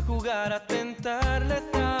de jugar a tentar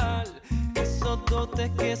letal. Esos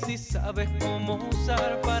dotes que si sabes cómo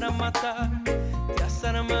usar para matar. Te has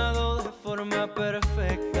armado de forma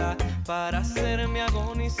perfecta para hacerme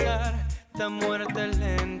agonizar. Esta muerte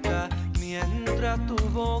lenta, mientras tu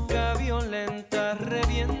boca violenta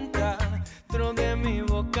revienta dentro de mi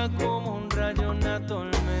boca como un rayo, una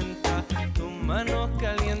tormenta. Tus manos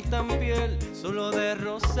calientan piel solo de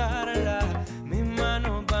rozarla. Mis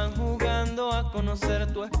manos van jugando a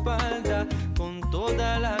conocer tu espalda. Con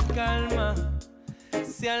toda la calma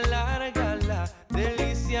se alarga la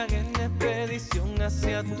delicia en expedición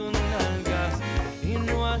hacia tus nalgas. Y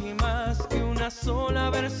no hay más que una sola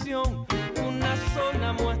versión, una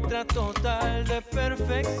sola muestra total de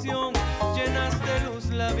perfección. Llenas de luz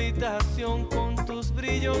la habitación con tus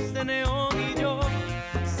brillos de neón. Y yo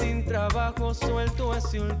sin trabajo suelto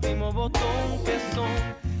ese último botón que son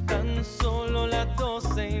tan solo las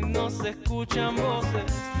 12 y no se escuchan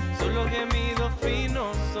voces, solo gemidos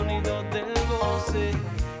finos, sonidos del goce.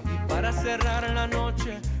 Y para cerrar la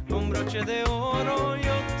noche con broche de oro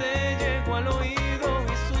yo te llego al oído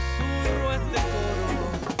y susurro este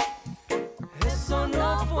coro. Eso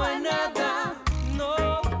no fue nada, no.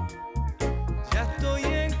 Ya estoy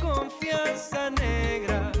en confianza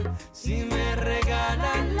negra. Si me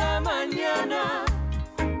regalan la mañana,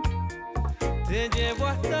 te llevo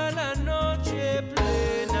hasta la noche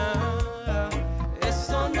plena.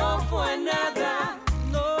 Eso no fue nada,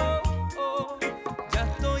 no. Ya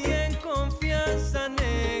estoy en confianza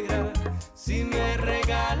negra. Si me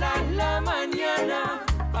regalan la mañana,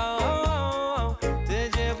 te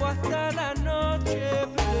llevo hasta la noche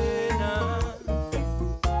plena.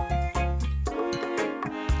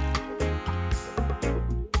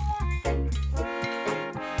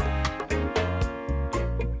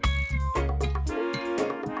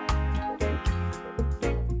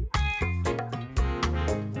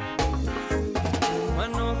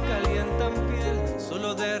 Manos calientan piel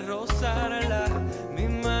solo de rozarla. Mis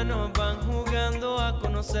manos van jugando a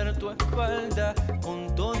conocer tu espalda.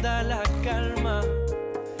 Con toda la calma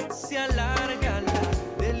se alarga la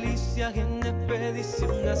delicia en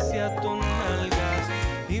expedición hacia tus nalgas.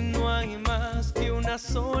 Y no hay más que una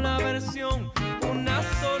sola versión, una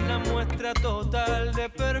sola muestra total de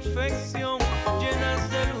perfección. Llenas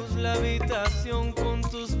de luz la habitación con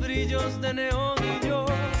tus brillos de neón. Y yo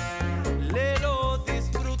lelo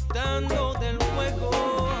disfrutando del juego.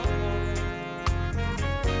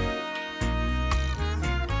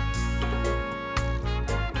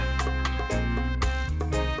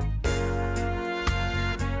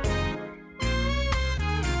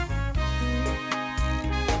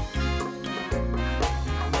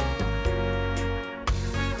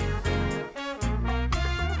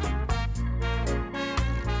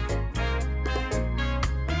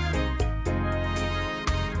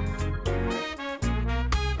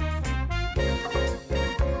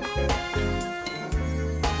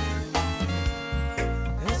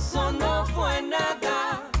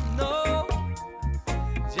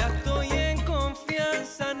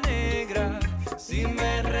 Si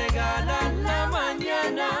me regalan la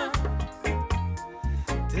mañana,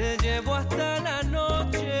 te llevo hasta la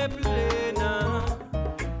noche plena.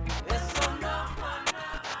 Eso no fue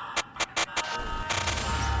nada.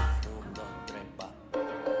 1, 2, 3, va.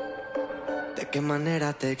 ¿De qué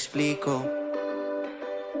manera te explico?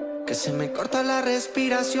 Que se me corta la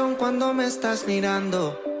respiración cuando me estás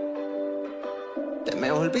mirando. Te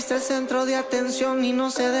me volviste el centro de atención y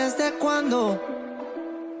no sé desde cuándo.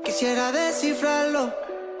 Quisiera descifrarlo,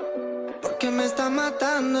 porque me está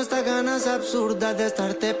matando estas ganas absurdas de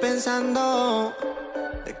estarte pensando.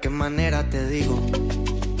 ¿De qué manera te digo?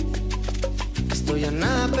 Estoy a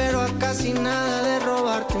nada, pero a casi nada de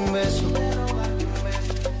robarte un beso.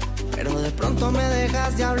 Pero de pronto me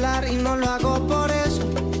dejas de hablar y no lo hago por eso.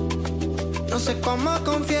 No sé cómo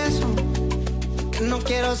confieso que no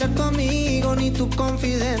quiero ser tu amigo ni tu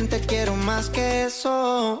confidente, quiero más que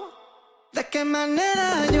eso. ¿De qué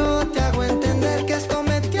manera yo te hago entender que esto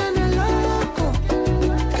me tiene loco?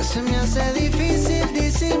 Que se me hace difícil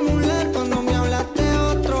disimular cuando me hablas de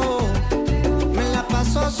otro. Me la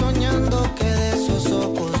paso soñando que de esos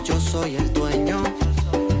ojos yo soy el dueño.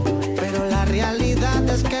 Pero la realidad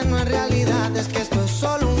es que no es realidad, es que esto es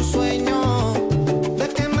solo un sueño. ¿De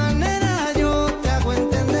qué manera yo te hago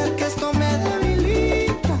entender que esto me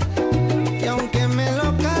debilita? Y aunque me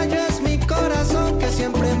lo callo es mi corazón que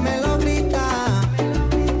siempre me lo grita.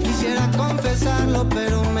 Quisiera confesarlo,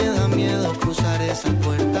 pero me da miedo cruzar esa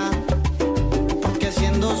puerta.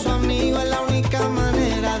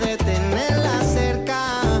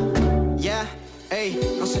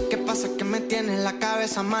 la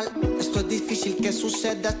cabeza mal. Esto es difícil que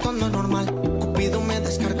suceda, esto no es normal. Cupido me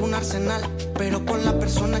descarga un arsenal, pero con la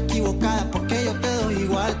persona equivocada, porque yo te doy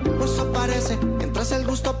igual. Pues eso parece, mientras el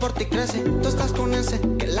gusto por ti crece. Tú estás con ese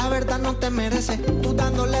que la verdad no te merece. Tú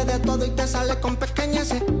dándole de todo y te sale con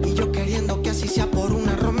pequeñeces, y yo queriendo que así sea por un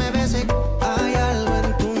error me bese. Hay algo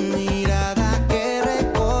en tu mirada que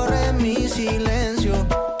recorre mi silencio.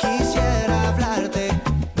 Quisiera hablarte,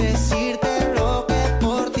 decirte lo que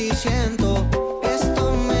por ti siento.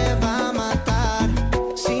 Esto me va a matar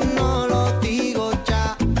si no lo digo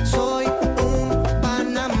ya. Soy un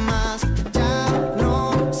pana más. Ya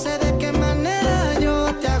no sé de qué manera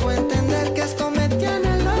yo te hago entender que esto me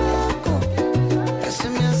tiene loco, que se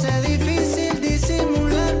me hace difícil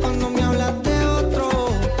disimular cuando me hablas de otro.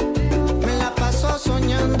 Me la paso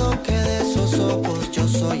soñando que de esos ojos yo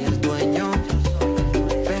soy el dueño,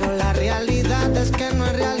 pero la realidad es que no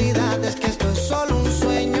es realidad, es que esto es solo un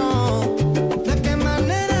sueño. ¿De qué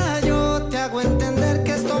manera yo te hago entender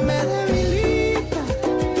que esto me debilita?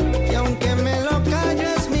 Y aunque me lo callo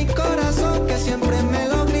es mi corazón que siempre me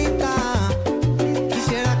lo grita.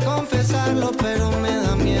 Quisiera confesarlo pero me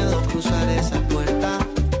da miedo cruzar esa puerta,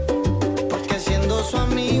 porque siendo su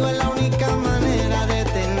amigo es la única manera de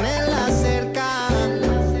tenerla cerca.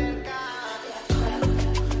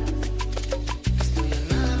 Estoy en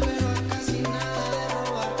nada pero a casi nada de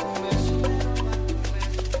robar un beso.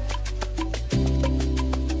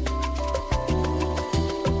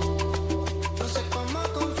 No sé cómo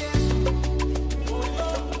confieso.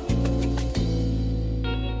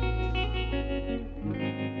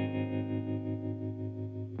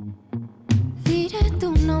 Diré tu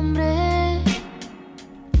nombre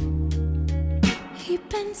y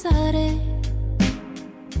pensaré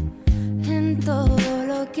en todo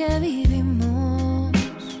lo que vivimos,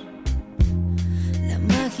 la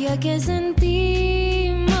magia que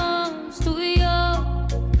sentimos tú y yo.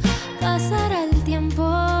 Pasará el tiempo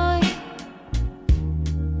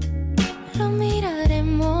y lo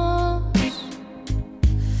miraremos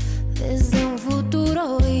desde un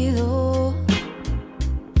futuro oído.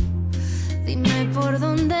 Dime por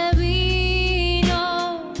dónde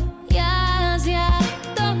vino y hacia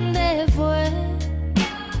dónde fue.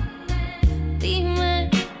 Dime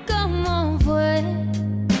cómo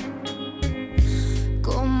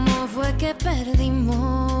fue que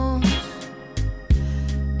perdimos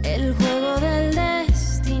el juego del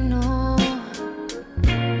destino.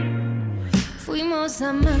 Fuimos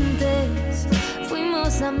amantes,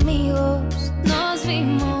 fuimos amigos, nos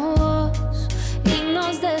vimos y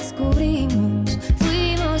nos descubrimos.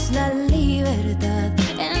 Fuimos la libertad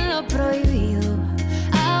en lo prohibido.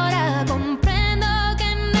 Ahora comprendo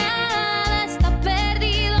que nada está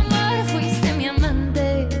perdido. Amor, fuiste mi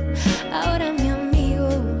amante, ahora mi amigo.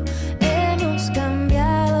 Hemos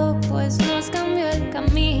cambiado, pues nos cambió el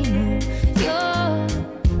camino. Yo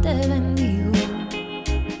te bendigo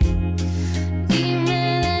y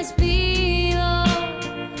me despido.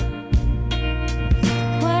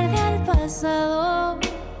 Guarde al pasado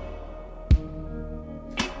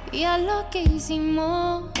y a lo que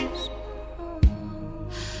hicimos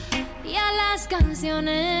y a las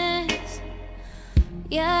canciones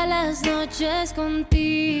y a las noches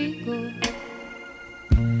contigo.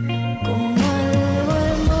 Como algo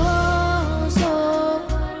hermoso,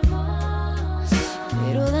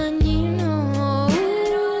 pero dañino.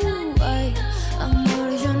 Ay, amor,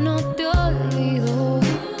 yo no te olvido,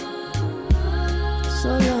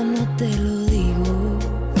 solo no te lo digo.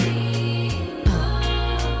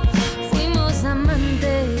 Fuimos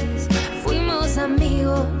amantes, fuimos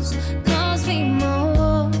amigos, nos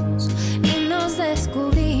vimos y nos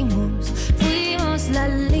descubrimos. Fuimos la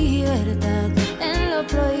libertad en lo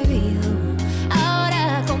prohibido.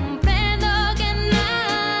 Ahora comprendo que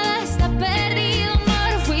nada está perdido.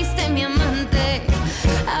 Amor, fuiste mi amante,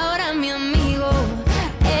 ahora mi amigo.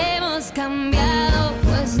 Hemos cambiado,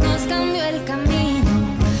 pues nos cambió el camino.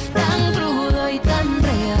 Tan crudo y tan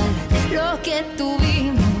real lo que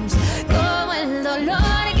tuvimos, como el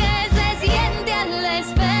dolor que se siente al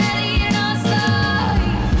despedirnos.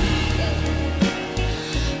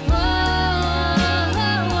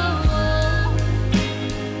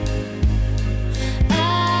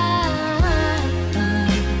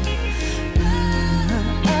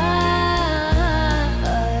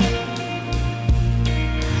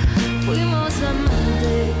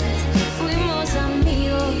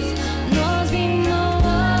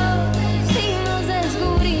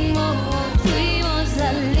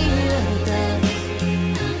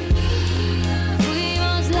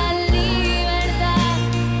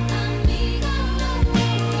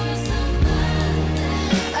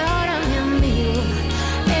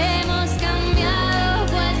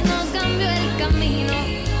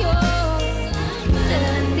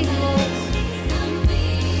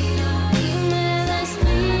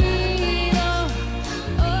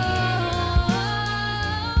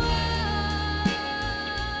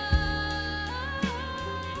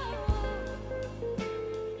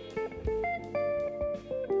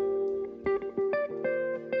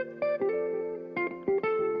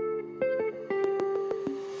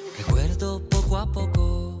 Recuerdo poco a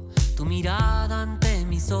poco tu mirada ante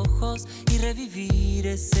mis ojos y revivir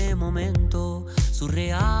ese momento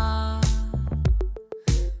surreal.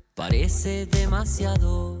 Parece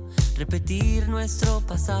demasiado repetir nuestro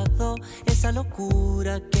pasado, esa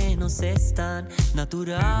locura que nos es tan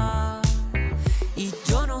natural. Y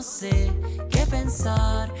yo no sé qué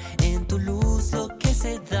pensar, en tu luz lo que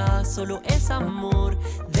se da solo es amor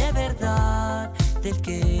de verdad, del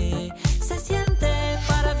que se siente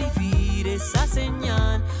para vivir esa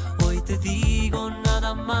señal. Hoy te digo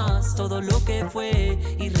nada más, todo lo que fue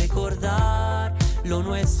y recordar lo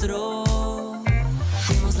nuestro.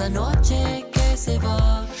 Fuimos la noche que se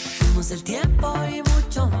va, fuimos el tiempo y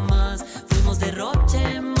mucho más. Fuimos derroche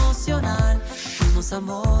emocional, fuimos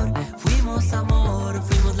amor, fuimos amor.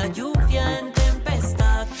 Fuimos la lluvia en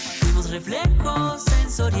tempestad, fuimos reflejo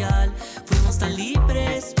sensorial. Fuimos tan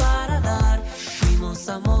libres para dar, fuimos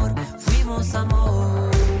amor, fuimos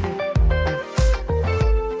amor.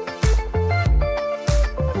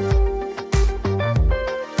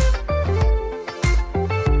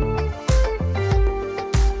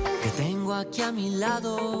 Aquí a mi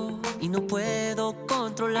lado y no puedo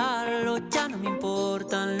controlarlo. Ya no me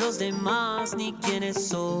importan los demás ni quiénes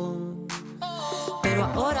son, pero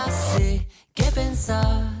ahora sé qué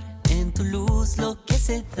pensar. En tu luz lo que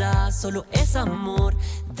se da solo es amor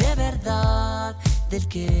de verdad, del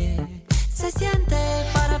que se siente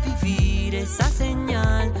para vivir esa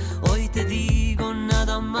señal. Hoy te digo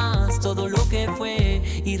nada más, todo lo que fue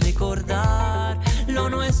y recordar lo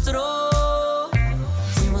nuestro.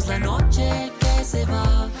 Fuimos la noche que se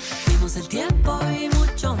va, fuimos el tiempo y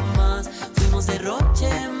mucho más. Fuimos derroche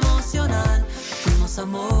emocional, fuimos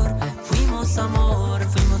amor, fuimos amor.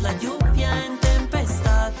 Fuimos la lluvia en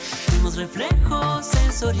tempestad, fuimos reflejo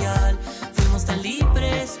sensorial. Fuimos tan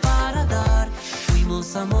libres para dar,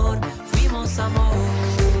 fuimos amor, fuimos amor.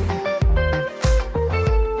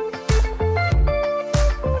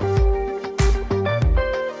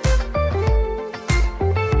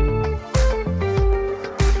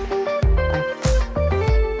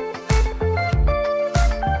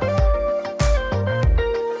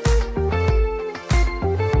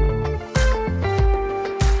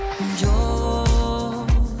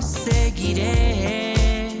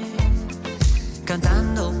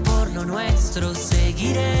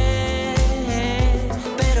 Seguiré,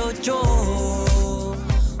 pero yo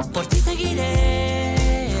por ti seguiré,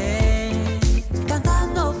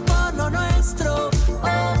 cantando por lo nuestro.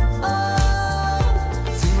 Oh, oh.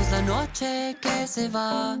 Fuimos la noche que se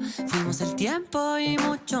va, fuimos el tiempo y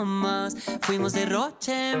mucho más. Fuimos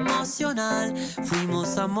derroche emocional,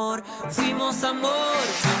 fuimos amor, fuimos amor.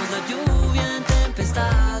 Fuimos la lluvia en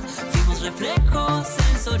tempestad, fuimos reflejo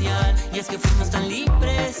sensorial. Y es que fuimos tan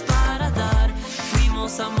libres para dar,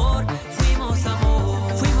 fuimos amor, fuimos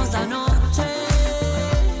amor. Fuimos la noche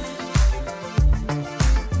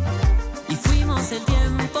y fuimos el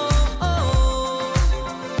tiempo,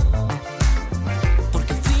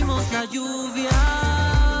 porque fuimos la lluvia,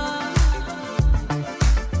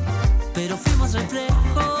 pero fuimos reflejo.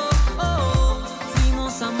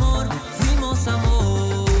 Fuimos amor, fuimos amor.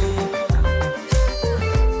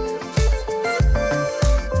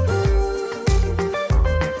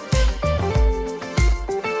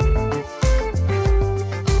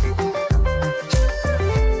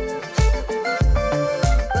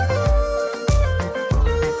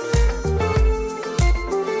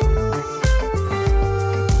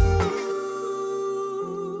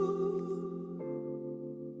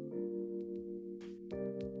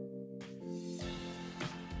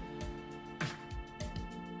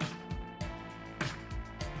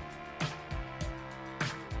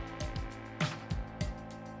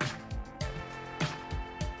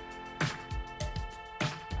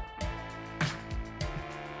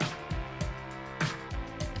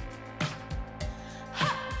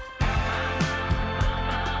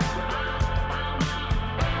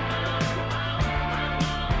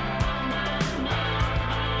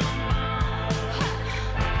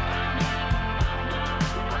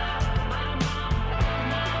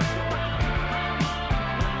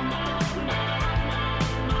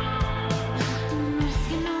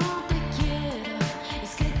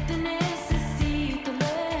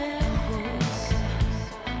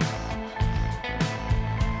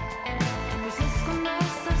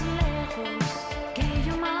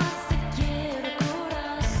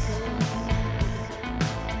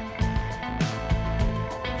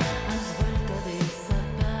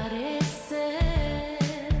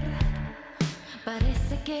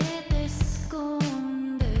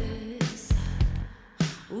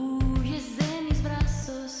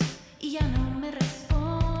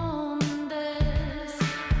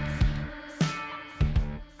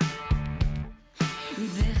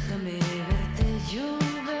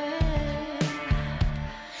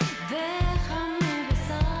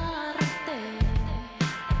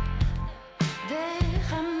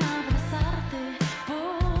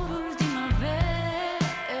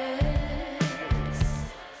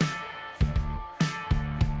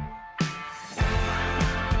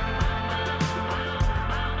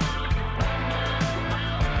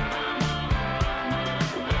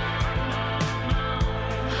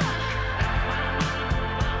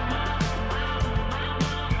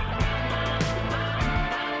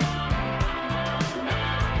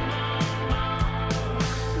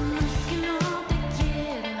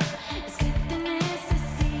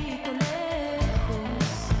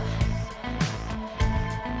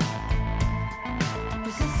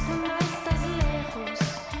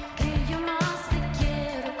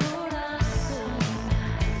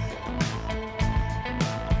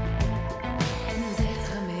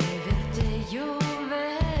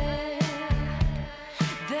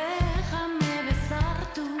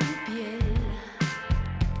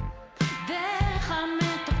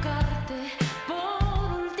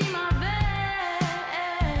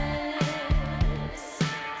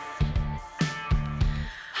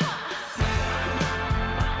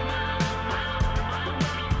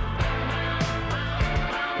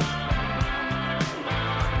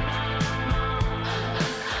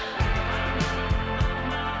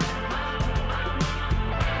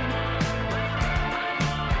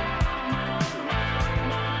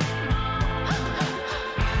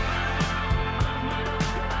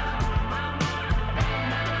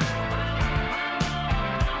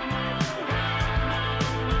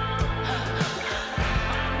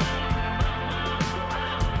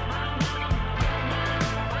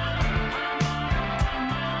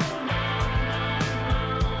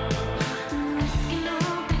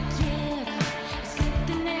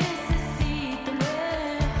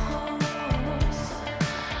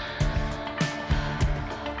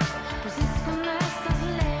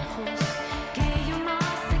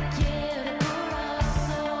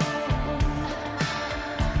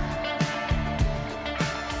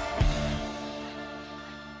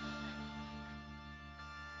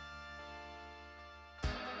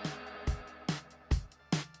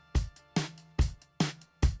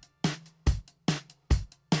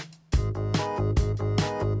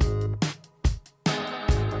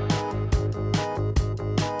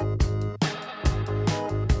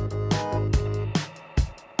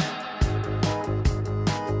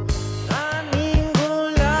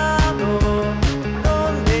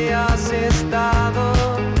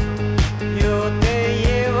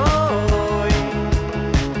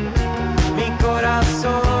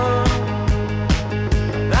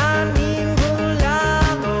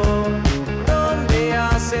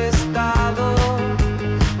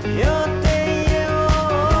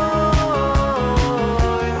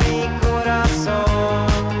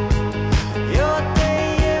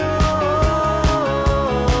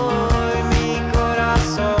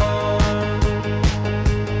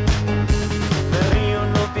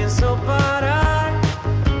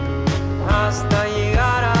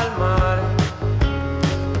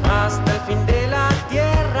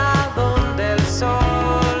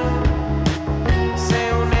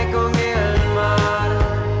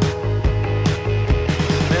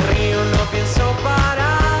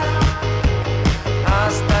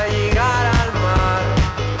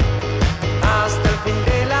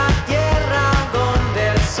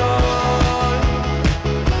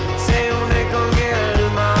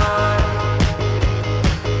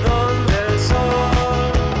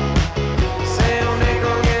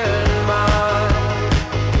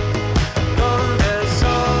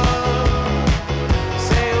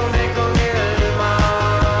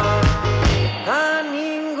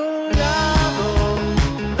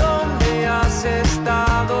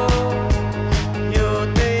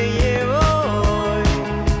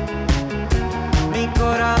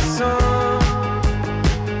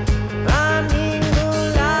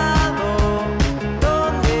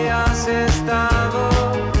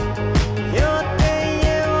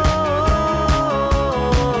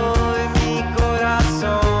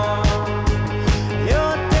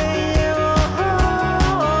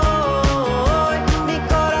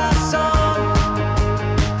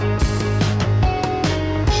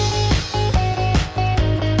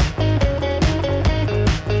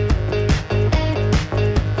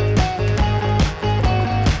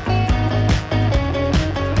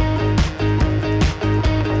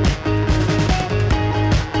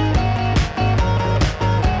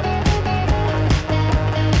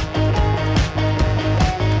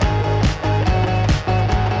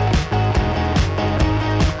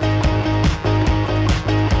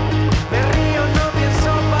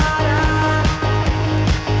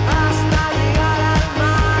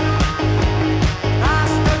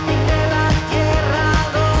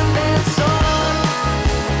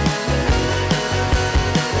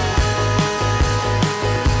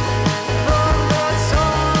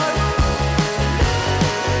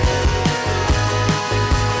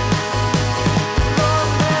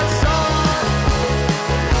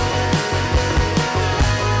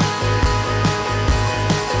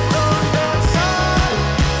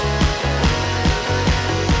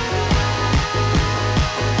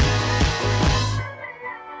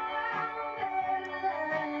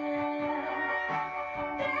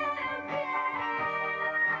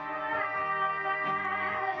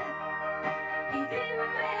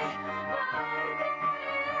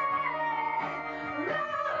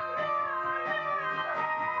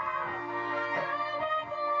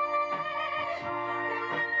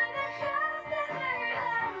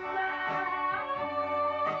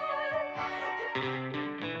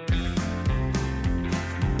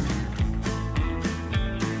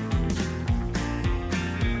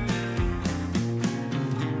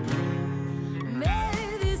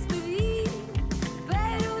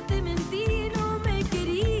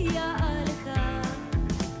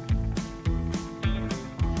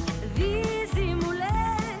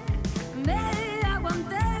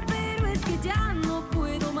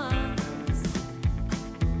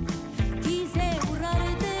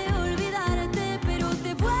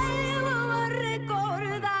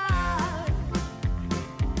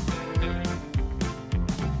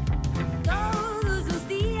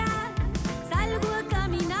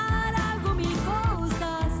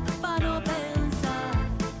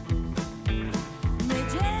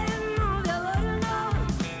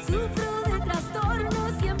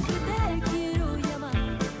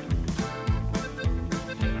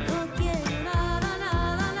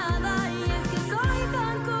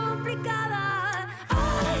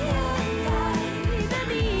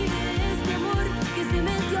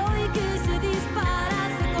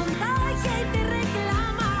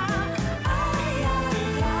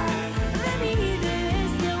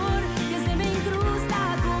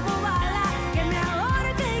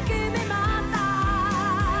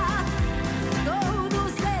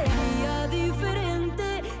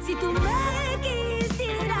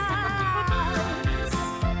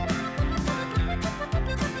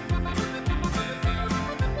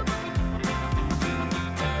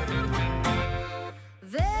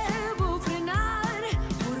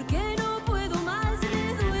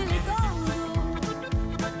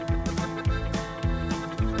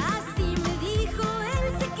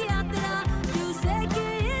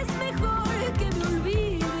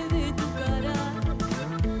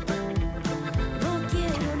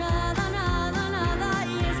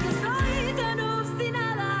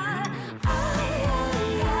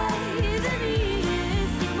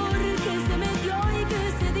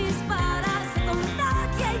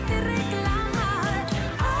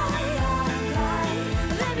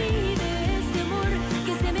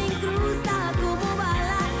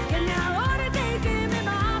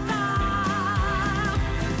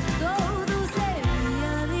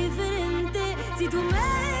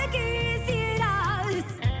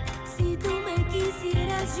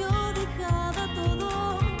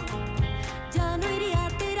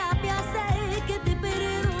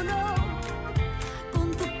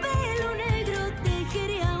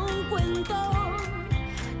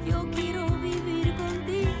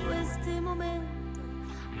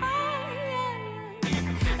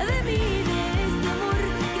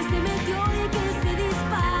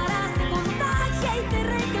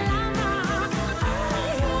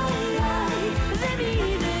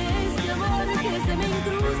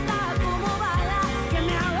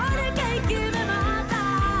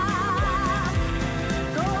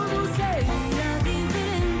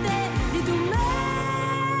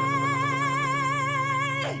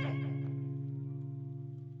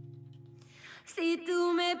 Si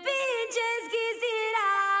tú me pinches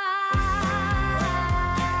quisieras.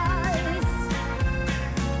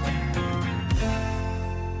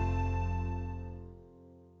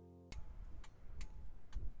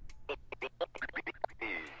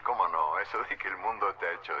 ¿Cómo no? Eso de que el mundo está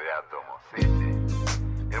hecho de átomos. Sí, sí.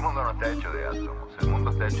 El mundo no está hecho de átomos. El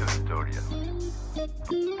mundo está hecho de historias.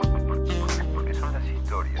 Porque son las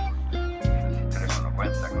historias. Las historias que uno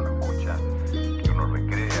cuenta, que uno escucha, que uno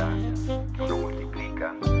recrea, que uno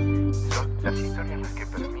multiplica. Son las historias las que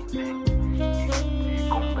permiten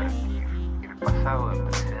convertir el pasado en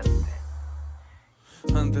presente.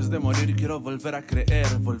 Antes de morir quiero volver a creer,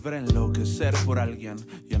 volver a enloquecer por alguien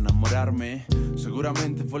y enamorarme.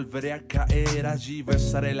 Seguramente volveré a caer allí,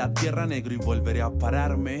 besaré la tierra negro y volveré a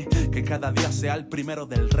pararme. Que cada día sea el primero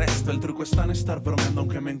del resto. El truco está en estar bromeando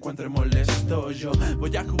aunque me encuentre molesto. Yo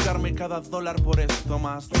voy a jugarme cada dólar por esto.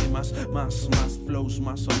 Más rimas, más flows,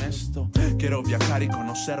 más honesto. Quiero viajar y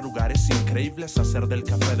conocer lugares increíbles, hacer del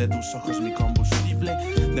café de tus ojos mi combustible,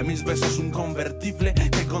 de mis besos un convertible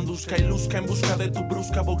que conduzca y luzca en busca de tu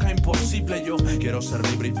brusca boca imposible. Yo quiero ser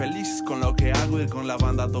libre y feliz con lo que hago, ir con la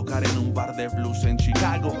banda a tocar en un bar de blues en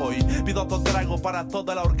Chicago. Hoy pido otro trago para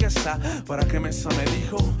toda la orquesta. ¿Para qué mesa me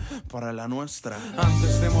dijo? Para la nuestra.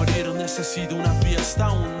 Antes de morir necesito una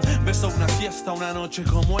fiesta, un beso, una siesta, una noche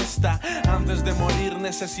como esta. Antes de morir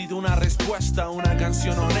necesito una respuesta, una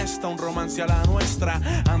canción honesta, un romance a la nuestra.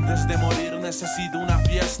 Antes de morir necesito una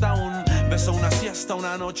fiesta, un beso, una siesta,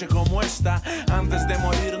 una noche como esta. Antes de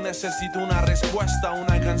morir necesito una respuesta,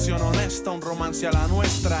 una canción honesta, un romance a la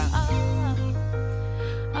nuestra.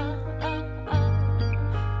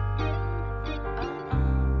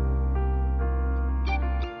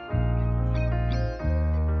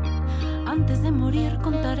 Antes de morir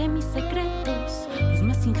contaré mis secretos, los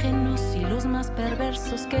más ingenuos y los más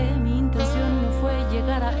perversos. Que mi intención no fue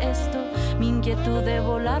llegar a esto, mi inquietud de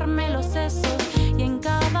volarme los sesos. Y en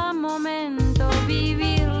cada momento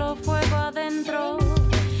vivirlo fuego adentro,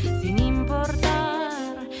 sin importar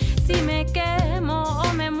si me quemo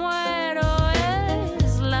o me muero.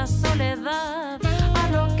 Es la soledad a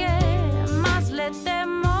lo que más le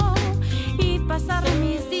temo, y pasar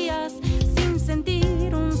mis días sin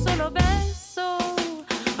sentir un solo beso.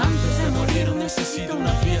 Antes de morir necesito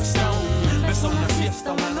una fiesta, un beso, una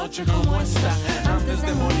siesta, una noche como esta. Antes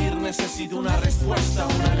de morir necesito una respuesta,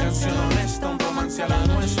 una canción honesta, un romance a la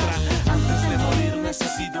nuestra. Antes de morir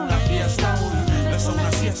necesito una fiesta, un beso,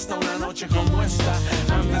 una siesta, una noche como esta.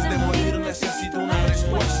 Antes de morir necesito una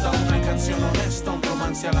respuesta, una canción honesta, un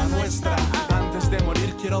romance a la nuestra. Antes de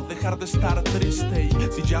morir quiero dejar de estar triste, y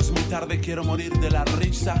si ya es muy tarde quiero morir de la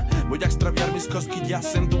risa. Voy a extraviar mis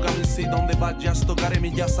cosquillas en tu camisa, y donde vayas tocaré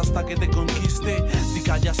millas hasta que te conquiste. Si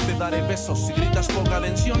callas te daré besos, si gritas poca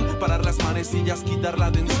atención, parar las manecillas, quitar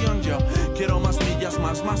la tensión. Yo quiero más millas,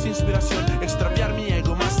 más inspiración, extraviar mi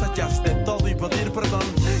ego más allá de todo y pedir perdón.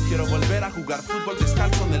 Quiero volver a jugar fútbol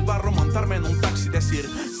descalzo en el barro, montarme en un taxi, decir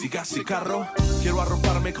siga si carro. Quiero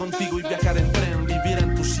arroparme contigo y viajar en tren, vivir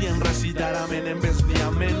en tu sien, recitar amén en vez de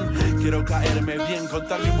amén. Quiero caerme bien,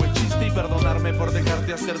 contarme un buen chiste y perdonarme por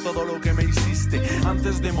dejarte hacer todo lo que me hiciste.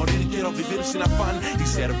 Antes de morir quiero vivir sin afán y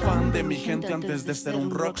ser fan de mi gente antes de ser un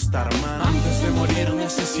rockstar man. Antes de morir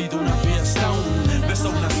necesito una fiesta, un beso,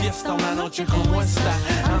 una siesta, una noche como esta.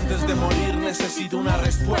 Antes de morir necesito una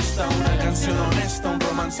respuesta, una canción honesta, un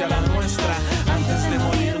romance a la nuestra. Antes de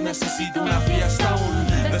morir necesito una fiesta,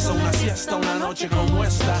 un beso, una siesta, una noche como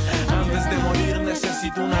esta. Antes de morir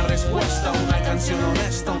necesito una respuesta, una canción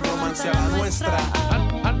honesta, un romance a la nuestra.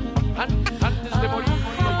 Antes de morir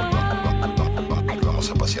vamos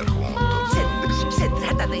a pasear juntos. Se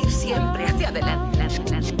trata de ir siempre hacia adelante.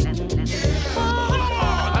 Antes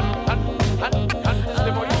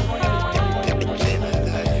de morir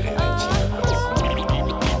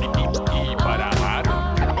y para amar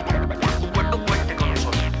cuente con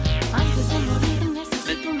nosotros. Antes de morir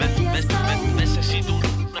necesito una fiesta. Necesito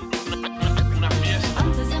una fiesta.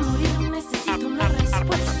 Antes de morir necesito una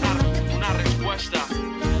respuesta. Una respuesta.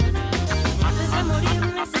 Antes de morir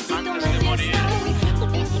necesito una Antes de morir fiesta.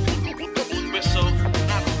 un beso,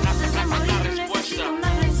 una respuesta.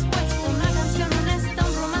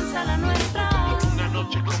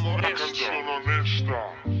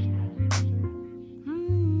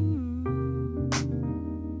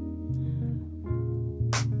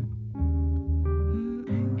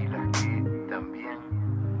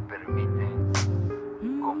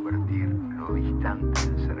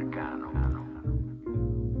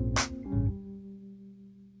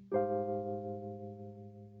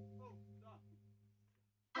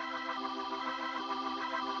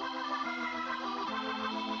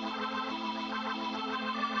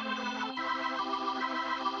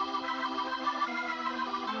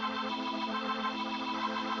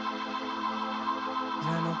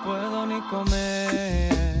 puedo ni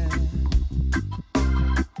comer.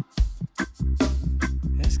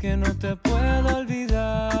 Es que no te puedo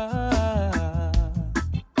olvidar.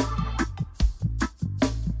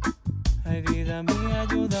 Ay, vida mía,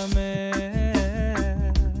 ayúdame.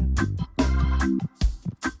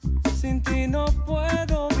 Sin ti no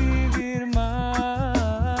puedo vivir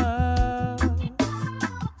más.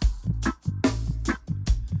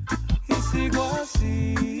 Y sigo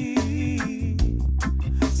así,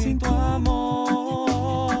 sin tu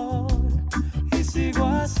amor. Y sigo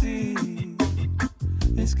así.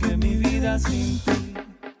 Es que mi vida sin ti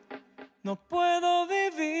no puedo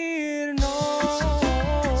vivir, no.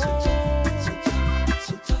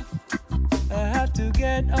 I have to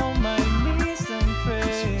get on my knees and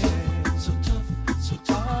pray.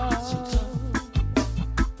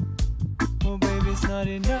 Oh, baby, it's not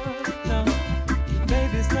enough, no.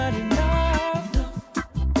 Baby, it's not enough.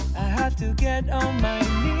 I have to get on my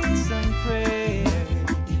knees and pray.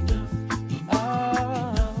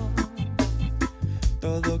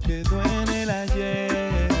 Todo quedó en el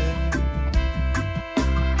ayer.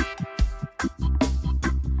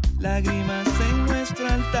 Lágrimas en nuestro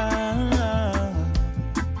altar.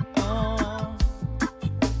 Oh,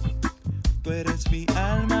 tú eres mi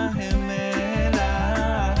alma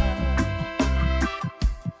gemela.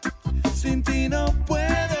 Sin ti no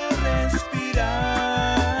puedo respirar.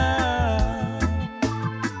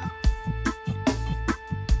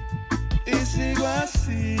 Y sigo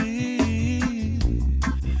así,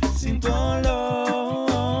 sin tu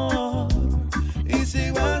olor. Y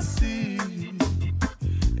sigo así.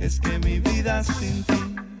 Es que mi vida sin ti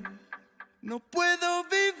no puedo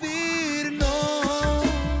vivir, no.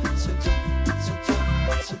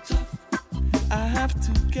 I have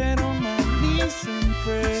to get on my knees and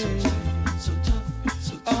pray.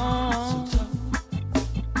 Oh,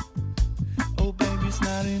 oh baby, it's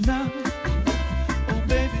not enough. Oh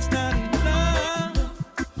baby, it's not enough.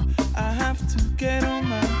 I have to get on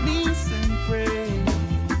my knees and pray.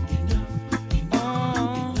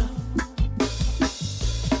 Oh.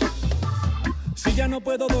 Si ya no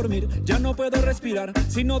puedo dormir, ya no puedo respirar.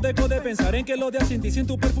 Si no dejo de pensar en que los días sin ti, sin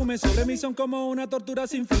tu perfume sobre mí son como una tortura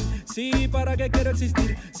sin fin. Sí, ¿para qué quiero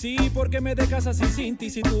existir? Sí, ¿porque me dejas así sin ti?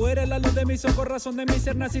 Si tú eres la luz de mis ojos, razón de mi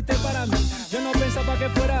ser, naciste para mí. Yo no pensaba que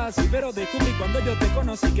fuera así, pero descubrí cuando yo te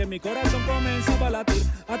conocí que mi corazón comenzaba a latir.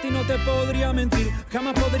 A ti no te podría mentir,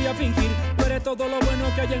 jamás podría fingir. Tú eres todo lo bueno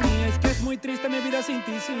que hay en mí. Es que es muy triste mi vida sin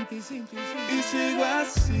ti, sin ti, sin ti, sin ti. Y sigo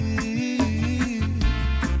así,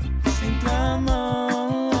 sin tu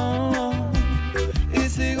amor. Y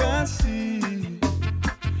sigo así.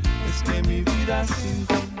 Es que mi vida sin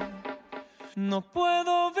ti no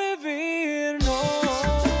puedo vivir, no.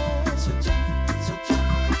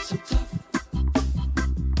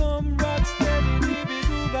 Come rock steady, dibby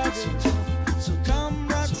doo body. Come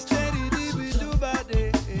rock steady, dibby doo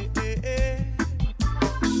body.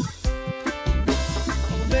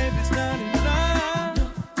 Oh baby, it's not enough.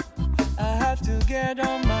 I have to get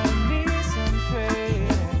on my knees and pray.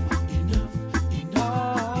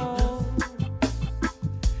 Oh,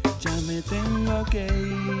 ya me tengo que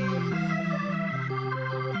ir.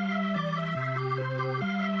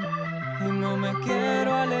 No me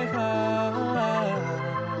quiero alejar,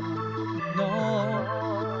 no.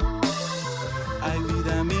 Ay,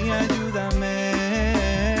 vida mía, ayúdame.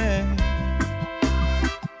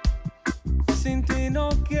 Sin ti no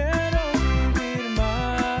quiero vivir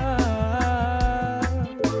más.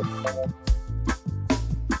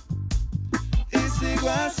 Y sigo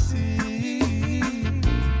así,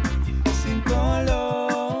 sin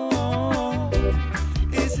color.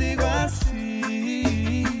 Y sigo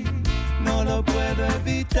así, no lo puedo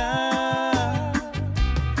evitar.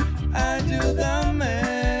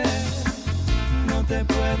 Ayúdame, no te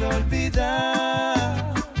puedo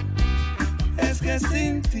olvidar. Es que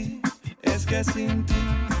sin ti, es que sin ti,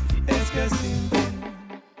 es que sin ti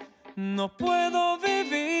no puedo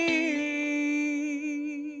vivir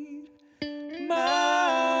más.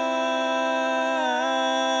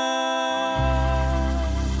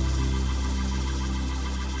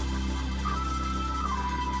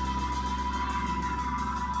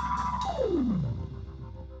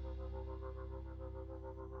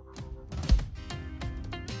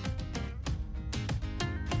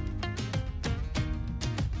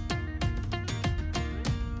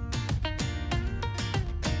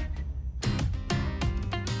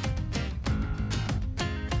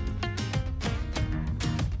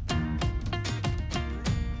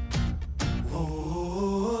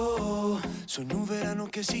 Soñé un verano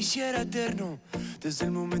que se hiciera eterno. Desde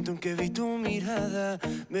el momento en que vi tu mirada,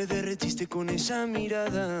 me derretiste con esa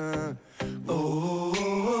mirada.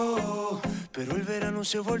 Pero el verano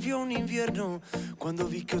se volvió un invierno. Cuando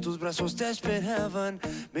vi que tus brazos te esperaban,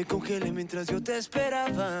 me congelé mientras yo te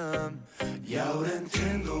esperaba. Y ahora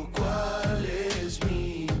entiendo cuál es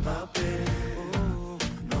mi papel.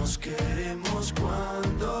 Nos queremos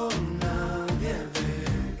cuando nadie ve.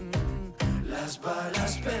 Las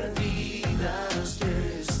balas perdidas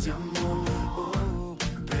de este amor,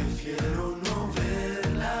 prefiero no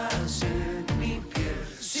verlas en mi piel.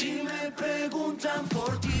 Si me preguntan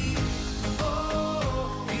por ti,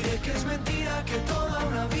 diré que es mentira, que toda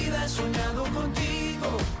una vida he soñado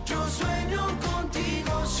contigo. Yo sueño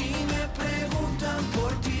contigo. Si me preguntan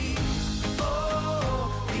por ti,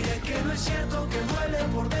 diré que no es cierto, que duele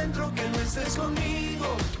por dentro que no estés conmigo.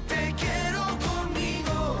 Te quiero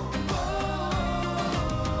conmigo.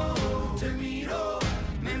 Te miro,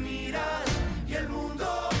 me miras y el mundo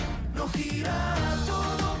no gira.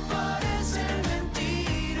 Todo parece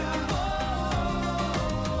mentira.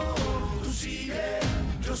 Tú sigue,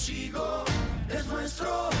 yo sigo. Es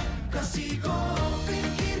nuestro castigo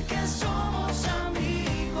fingir que somos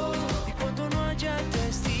amigos. Y cuando no haya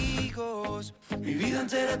testigos, mi vida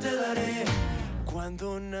entera te daré.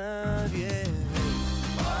 Cuando nadie ve.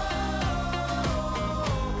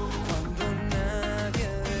 Cuando nadie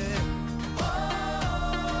ve.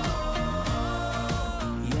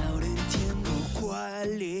 Y ahora entiendo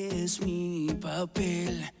cuál es mi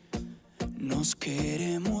papel. Nos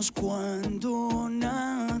queremos cuando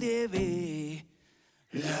nadie ve.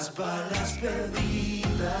 Las balas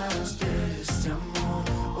perdidas de este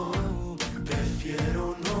amor,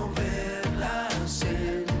 prefiero no verlas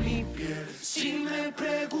en mi piel. Si me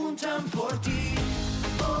preguntan por ti,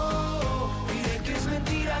 diré que es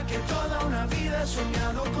mentira, que toda una vida he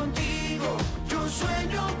soñado contigo. Yo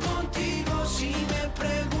sueño contigo. Si me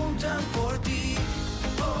preguntan por ti,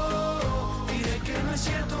 diré que no es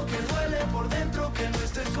cierto, que duele por dentro que no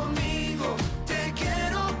estés conmigo. Te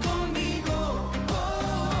quiero conmigo.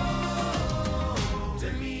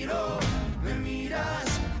 Te miro, me miras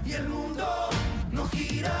y el mundo no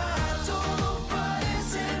gira. Todo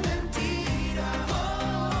parece mentira.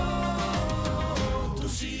 Tú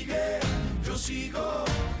sigue, yo sigo.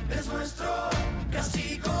 Es nuestro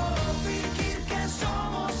castigo fingir que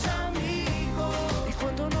somos amigos. Y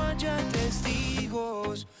cuando no haya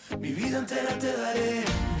testigos, mi vida entera te daré.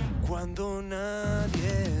 Cuando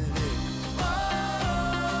nadie ve.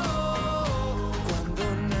 Cuando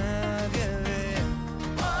nadie ve.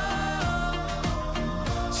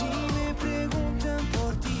 Si me preguntan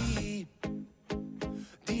por ti,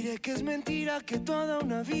 diré que es mentira, que toda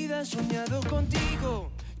una vida he soñado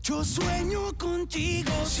contigo. Yo sueño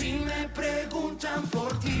contigo. Si me preguntan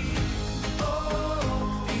por ti,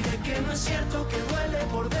 diré que no es cierto, que duele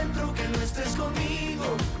por dentro que no estés conmigo.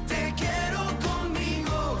 Te quiero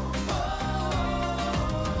conmigo.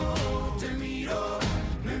 Te miro,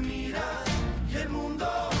 me miras y el mundo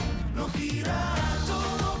no gira.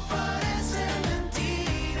 Todo parece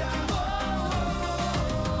mentira.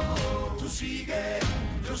 Tú sigue,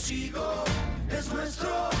 yo sigo. Es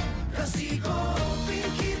nuestro castigo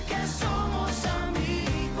fingir que somos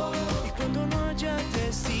amigos. Y cuando no haya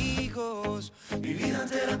testigos, mi vida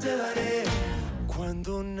entera te daré.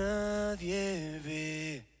 Cuando nadie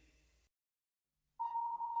ve.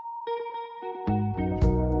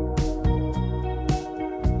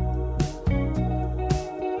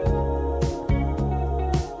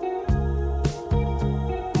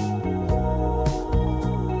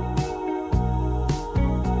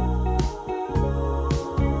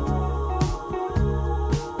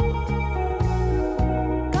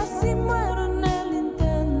 Casi muero en el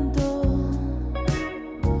intento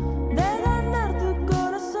de ganar tu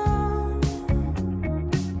corazón.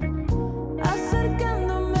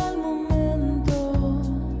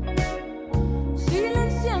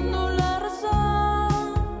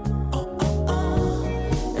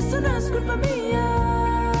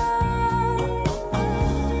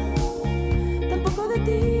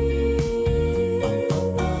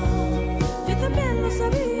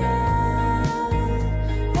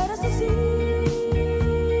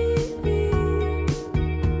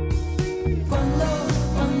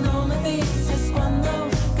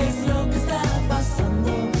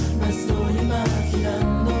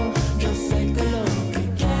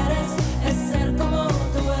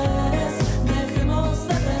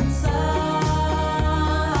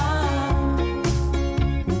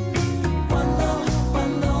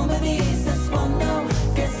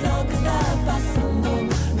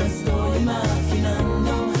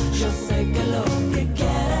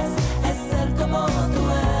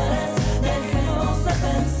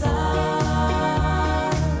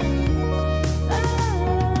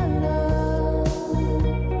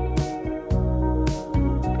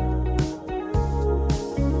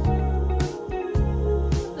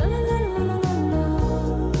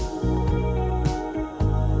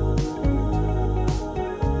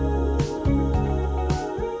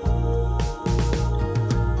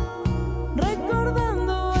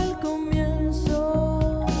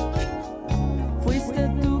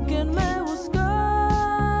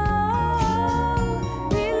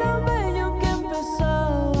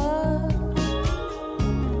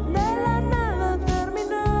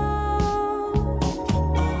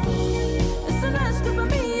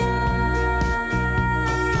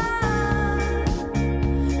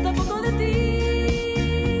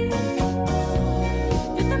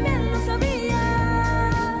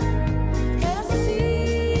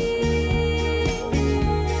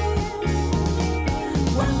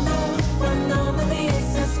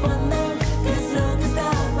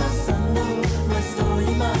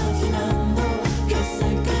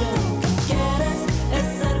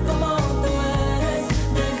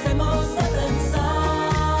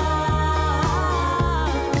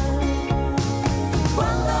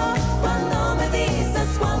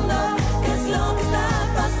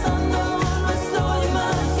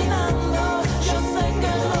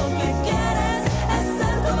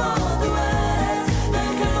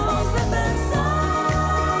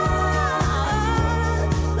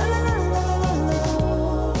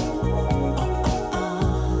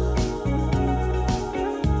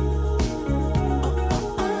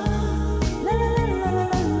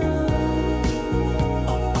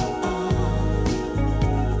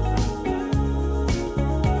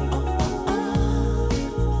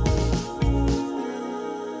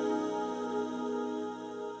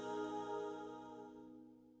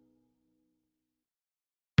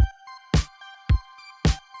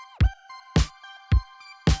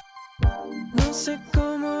 No sé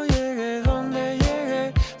cómo llegué, dónde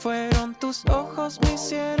llegué. Fueron tus ojos, me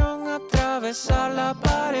hicieron atravesar la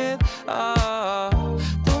pared.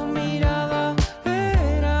 Tu mirada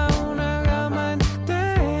era una gama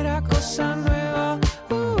entera, cosa nueva.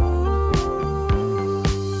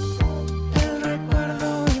 El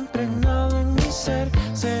recuerdo impregnado en mi ser.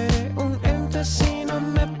 Seré un ente si no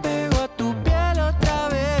me pego a tu piel otra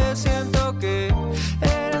vez. Siento que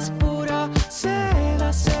eres pura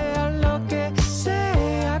seda, sea lo que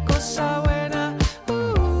sea, cosa buena.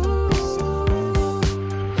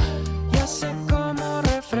 Ya sé cómo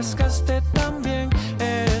refrescaste también.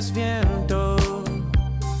 Eres viento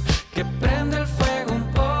que prende el fuego un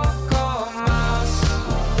poco más,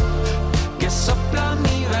 que sopla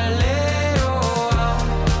mi velero.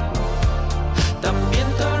 También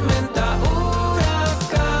tormenta,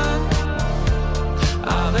 huracán,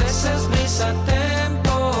 a veces brisa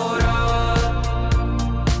temporal.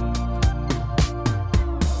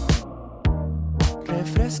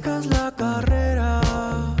 Refrescas la carrera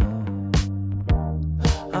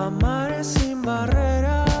a mares sin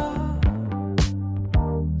barrera,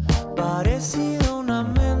 parecido una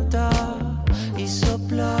menta, y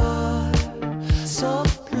soplar,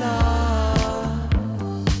 soplar.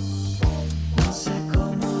 No sé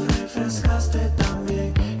cómo refrescaste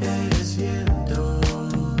también. Eres viento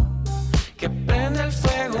que prende el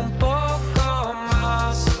fuego un poco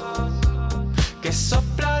más, que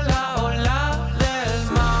sopla la ola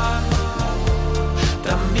del mar.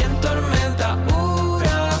 También tormenta,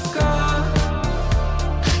 huracán,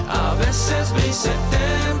 a veces brisa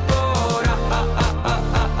temporal.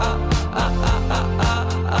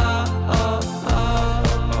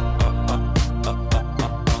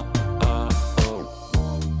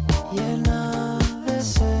 Llena de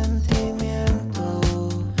sentimiento,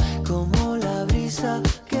 como la brisa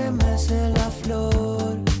que mece la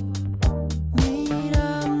flor.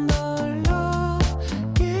 Mirándolo,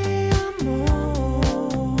 qué amor.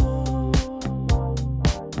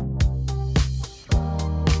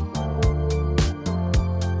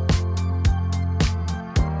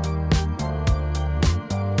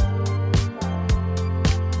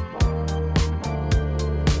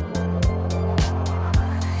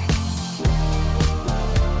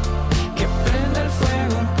 Que prende el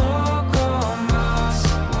fuego un poco más,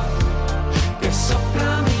 que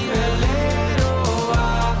sopla mi velero.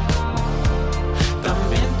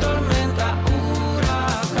 También tormenta,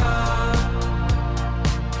 huracán.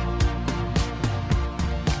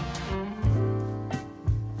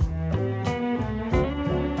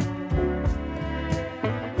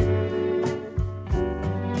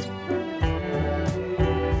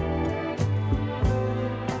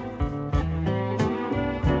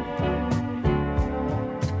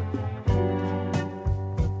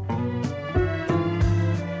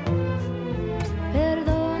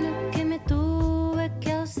 Perdona que me tuve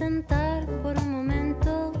que ausentar por un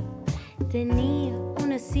momento. Tenía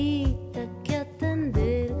una cita que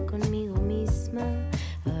atender conmigo misma.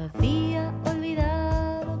 Había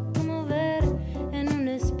olvidado cómo ver en un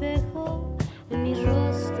espejo, en mi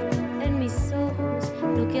rostro, en mis ojos,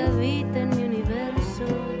 lo que habita en mi universo.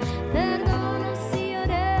 Perdona si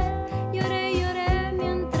lloré, lloré, lloré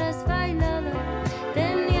mientras bailaba.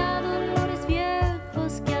 Tenía dolores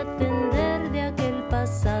viejos que atender de aquel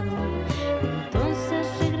pasado. Entonces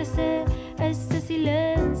regresé a ese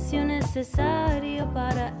silencio necesario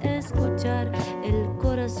para escuchar el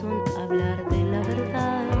corazón hablar de la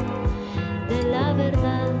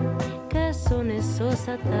verdad que son esos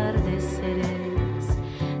atardeceres,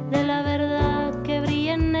 de la verdad que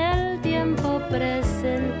brilla en el tiempo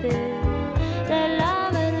presente, de la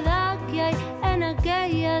verdad que hay en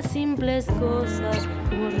aquellas simples cosas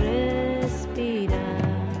como respirar.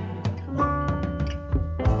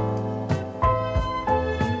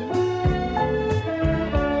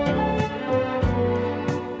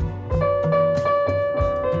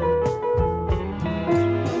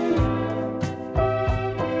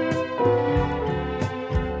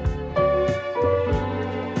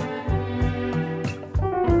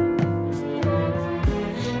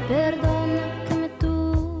 Perdona que me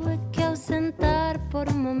tuve que ausentar por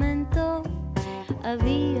un momento.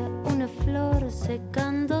 Había una flor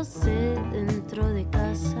secándose dentro de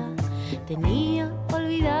casa. Tenía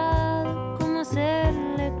olvidado cómo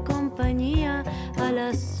hacerle compañía a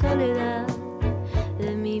la soledad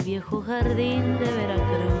de mi viejo jardín de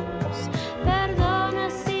Veracruz. Perdona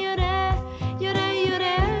si lloré, lloré,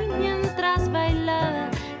 lloré mientras bailaba.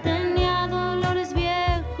 Tenía dolores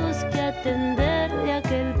viejos que atender de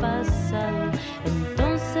aquel pasado.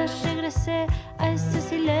 Entonces regresé a ese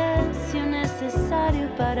silencio necesario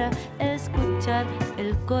para escuchar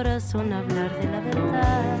el corazón hablar de la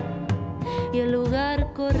verdad. Y el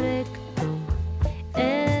lugar correcto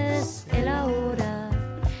es el ahora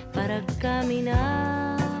para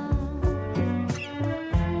caminar.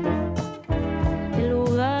 El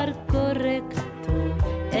lugar correcto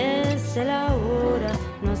es el ahora,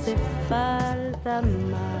 no hace falta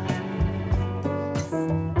más.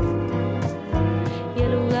 Y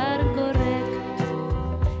el lugar correcto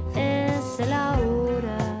es el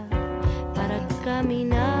ahora para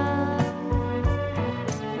caminar.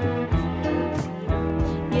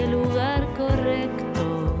 Y el lugar correcto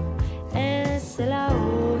es el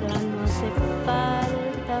ahora, no hace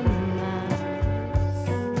falta más.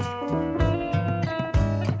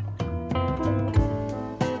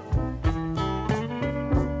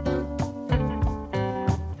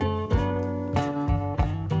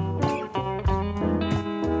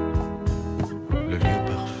 Le lieu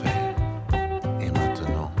parfait est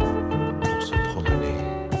maintenant pour se promener.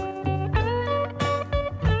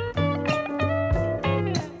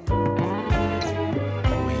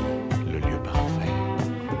 Oui, le lieu parfait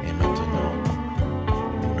est maintenant.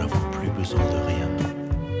 Nous n'avons plus besoin de rien.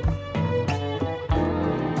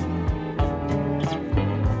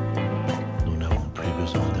 Nous n'avons plus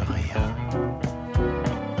besoin de rien.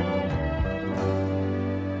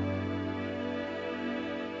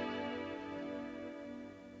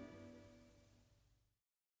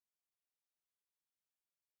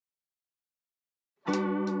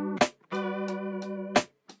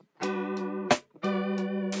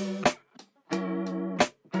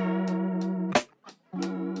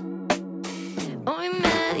 Hoy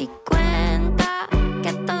me di cuenta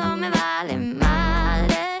que todo me vale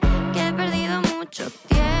madre, que he perdido mucho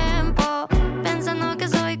tiempo pensando que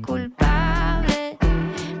soy culpable.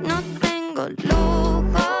 No tengo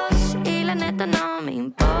lujos y la neta no me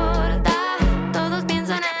importa. Todos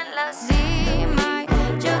piensan en la cima y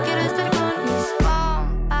yo quiero estar con mis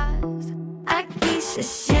compas. Aquí se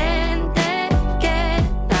siente que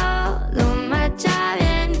todo marcha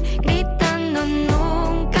bien, gritando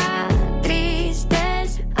nunca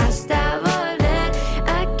tristes hasta volver.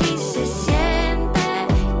 Aquí se siente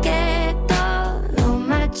que todo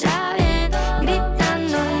marcha bien,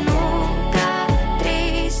 gritando nunca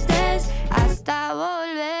tristes hasta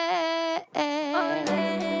volver.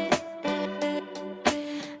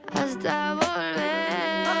 Hasta volver.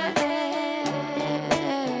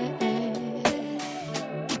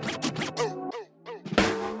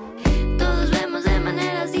 Todos vemos de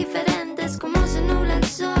maneras diferentes cómo se nubla el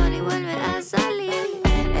sol y vuelve a salir.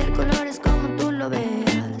 El color es como tú lo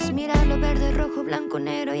veas, míralo verde, rojo, blanco,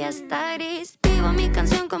 negro y hasta gris. Vivo mi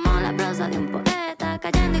canción como la prosa de un poeta,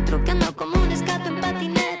 callando y truqueando como un escato en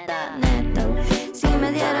patineta. Neta, si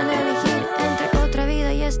me dieran a elegir entre otra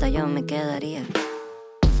vida y esta, yo me quedaría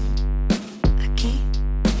aquí.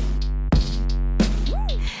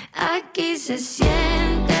 Aquí se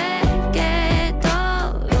siente que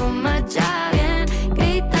todo marcha bien,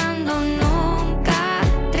 gritando nunca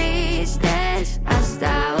tristes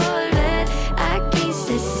hasta volver. Aquí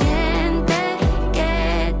se siente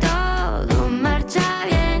que todo marcha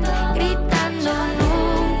bien, gritando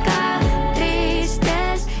nunca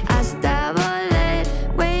tristes hasta volver.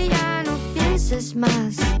 Güey, ya no pienses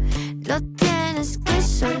más, lo tienes que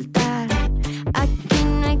soltar. Aquí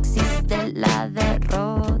no existe la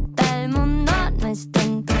derrota, el mundo no está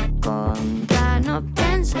en tu contra. No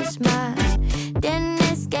pienses más,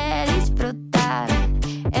 tienes que disfrutar.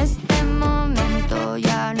 Este momento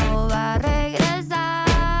ya no va a regresar.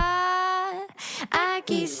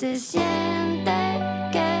 Aquí se siente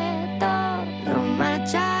que todo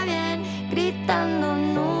marcha bien, gritando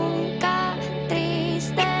nunca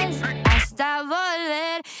tristes hasta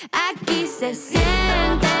volver. Aquí se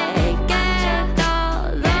siente que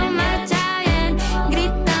todo marcha bien,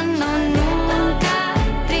 gritando nunca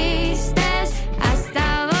tristes hasta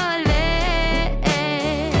volver.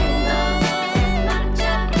 Todo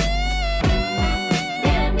marcha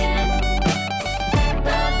bien, bien.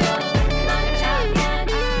 Todo marcha bien.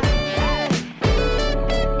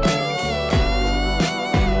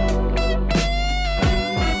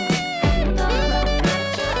 Todo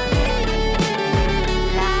marcha bien.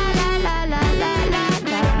 La la la la la.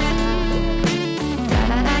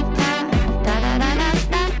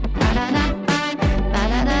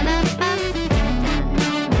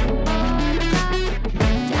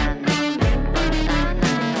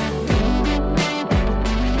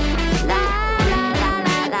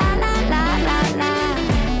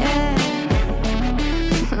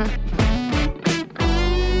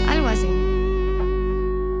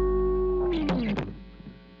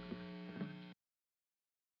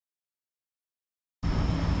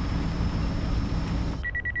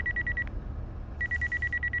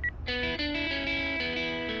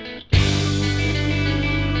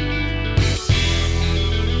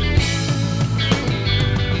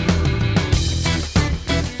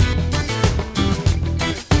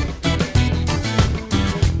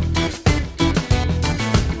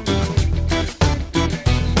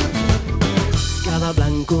 mapa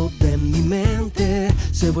blanco de mi mente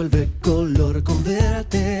se vuelve color con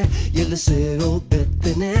verte, y el deseo de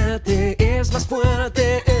tenerte es más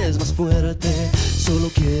fuerte, es más fuerte. Solo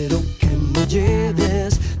quiero que me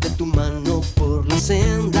lleves de tu mano por la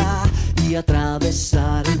senda y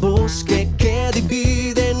atravesar el bosque que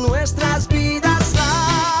divide nuestras vidas.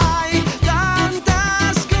 Hay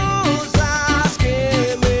tantas cosas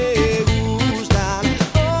que me gustan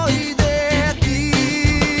hoy de ti.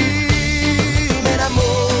 Me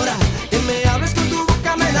enamora que me hables con tu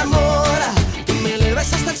boca, me enamora que me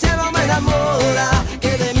eleves hasta el cielo, me enamora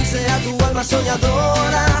que de mí sea tu alma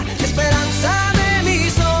soñadora, esperanza de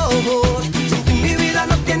mis ojos. Sin ti mi vida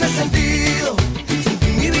no tiene sentido, sin ti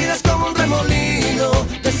mi vida es como un remolino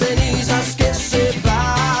de cenizas que se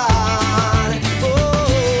van,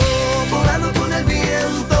 volando con el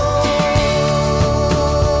viento.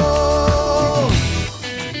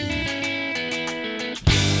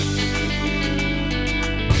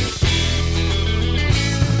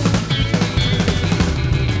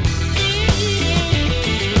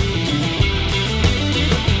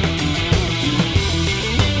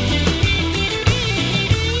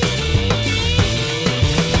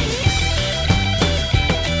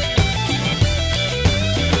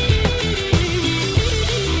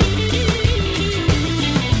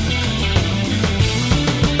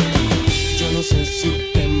 Yo no sé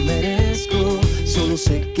si te merezco, solo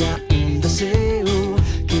sé que aún deseo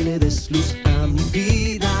que le des luz a mi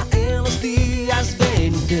vida en los días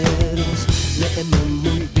venideros. Léeme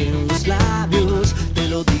muy bien los labios, te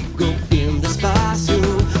lo digo bien despacio.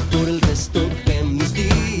 Por el resto de mis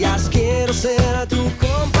días quiero ser tu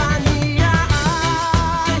compañía.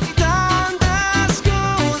 Hay tantas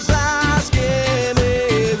cosas que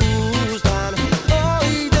me gustan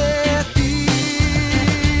hoy de ti.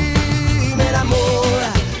 Me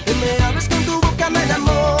enamora que me hables con tu boca, me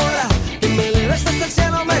enamora que me eleves hasta el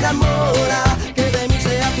cielo, me enamora que de mí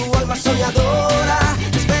sea tu alma soñadora,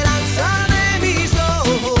 esperanza de mis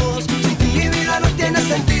ojos. Sin ti mi vida no tiene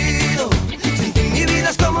sentido, sin ti mi vida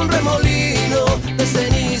es como un remolino de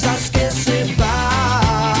cenizas que se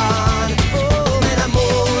van. Me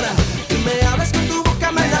enamora que me hables con tu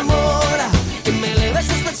boca, me enamora que me eleves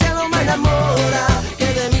hasta el cielo, me enamora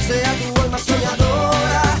que de mí sea tu alma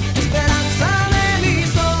soñadora, esperanza de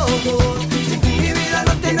mis ojos. Sin ti mi vida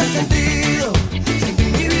no tiene sentido, sin ti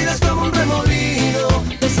mi vida es como un remolino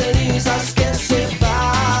de cenizas que se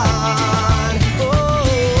van,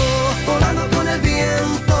 volando con el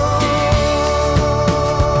viento.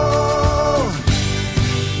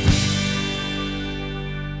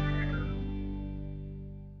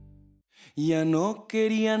 Ya no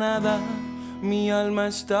quería nada, mi alma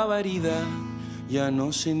estaba herida, ya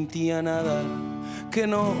no sentía nada que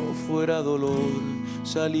no fuera dolor.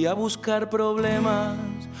 Salí a buscar problemas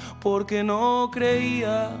porque no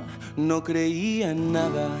creía en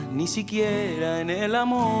nada, ni siquiera en el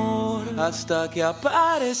amor. Hasta que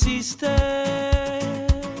apareciste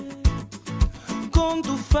con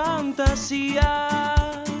tu fantasía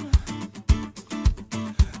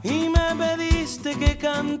y me pediste que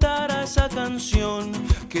cantara esa canción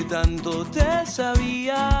que tanto te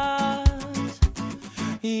sabías.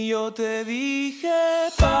 Y yo te dije,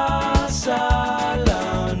 pasa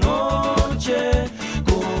la noche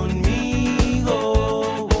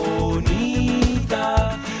conmigo,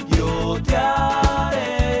 bonita. Yo te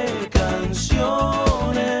haré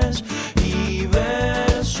canciones y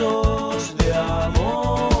versos de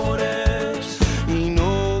amores, y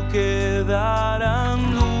no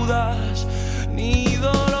quedarán dudas ni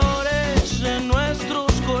dolores en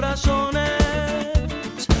nuestros corazones.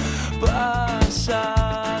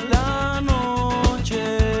 Pasa la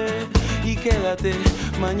noche y quédate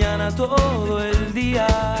mañana todo el día.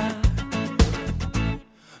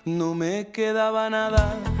 No me quedaba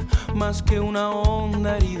nada más que una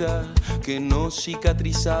honda herida que no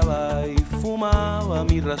cicatrizaba y fumaba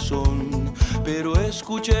mi razón. Pero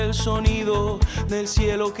escuché el sonido del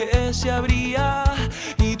cielo que se abría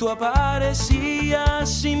y tú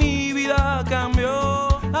aparecías y mi vida cambió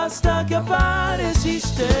hasta que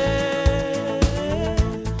apareciste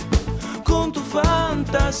con tu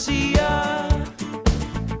fantasía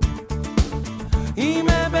y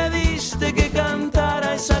me pediste que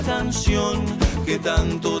cantara esa canción que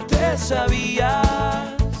tanto te sabías.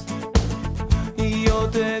 Y yo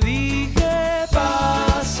te dije,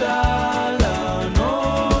 pasa la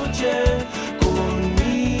noche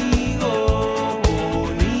conmigo,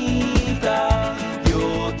 bonita.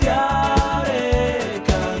 Yo te haré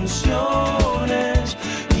canciones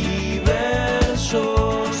y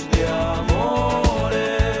versos de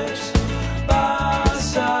amores.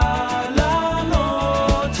 Pasa la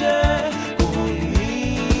noche conmigo.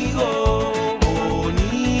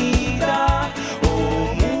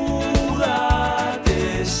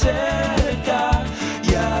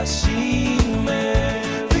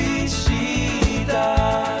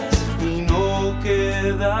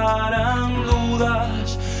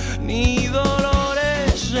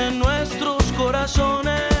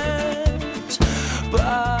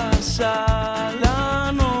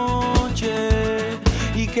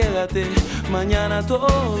 sábana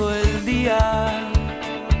todo el día.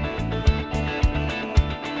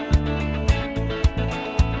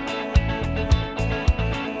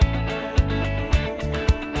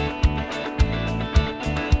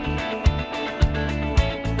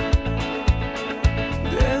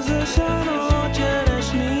 Desde esa noche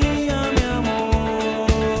eres mía, mi amor.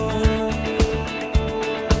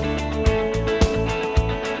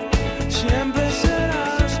 Siempre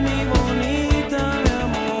serás mi bonita, mi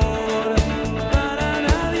amor. Para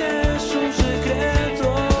nadie es un secreto.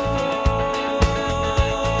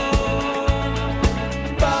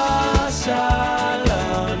 Pasa la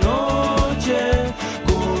noche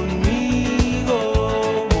conmigo,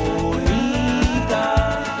 bonita.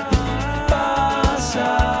 Pasa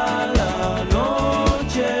la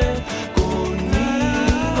noche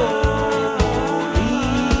conmigo,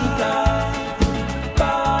 bonita.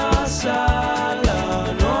 Pasa la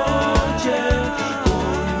noche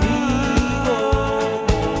conmigo,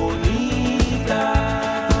 bonita.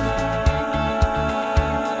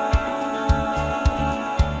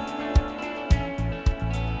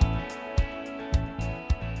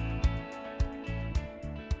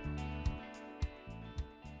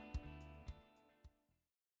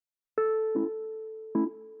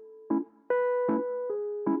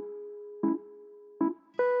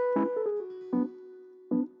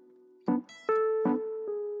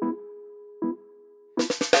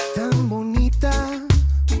 Tan bonita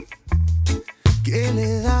que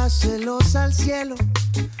le da celos al cielo.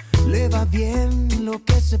 Le va bien lo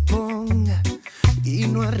que se ponga y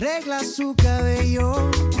no arregla su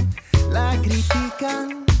cabello. La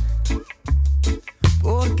critican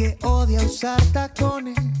porque odia usar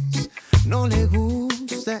tacones. No le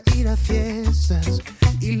gusta ir a fiestas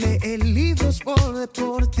y lee libros por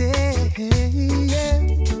deporte.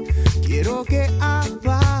 Quiero que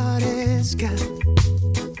aparezca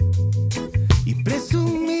y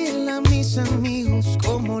presumirla a mis amigos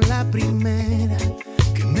como la primera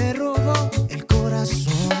que me robó el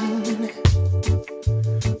corazón.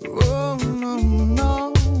 Oh, no,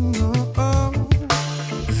 no, no, oh.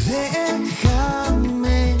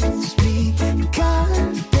 Déjame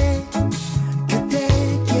explicarte que te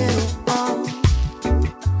quiero, oh.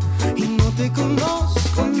 Y no te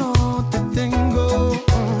conozco, no te tengo,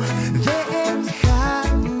 oh.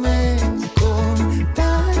 Déjame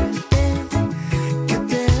contarte que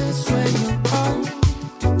te sueño, oh.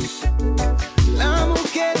 La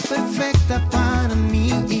mujer perfecta para mí,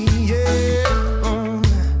 yeah. Oh,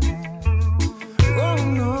 oh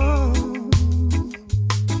no.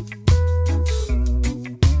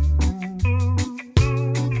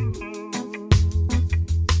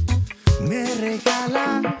 Me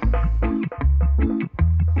regala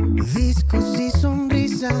discos y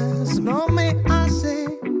sonrisas, no me hace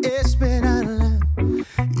esperarla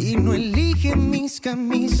y no elige mis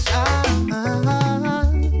camisas.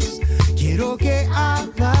 Quiero que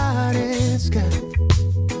aparezca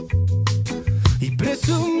y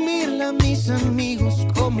presumirla a mis amigos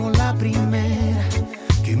como la primera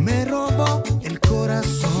que me robó el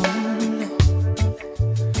corazón.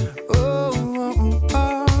 Oh, oh,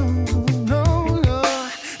 oh, no, no.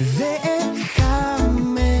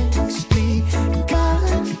 Déjame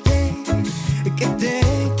explicarte que te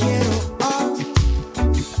quiero, oh.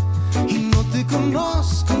 Y no te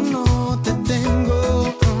conozco, no te tengo,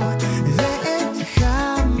 oh.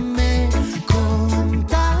 Déjame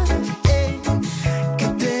contarte que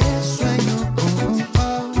te sueño, oh,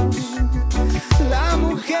 oh. La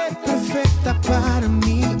mujer perfecta para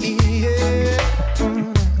mí, yeah.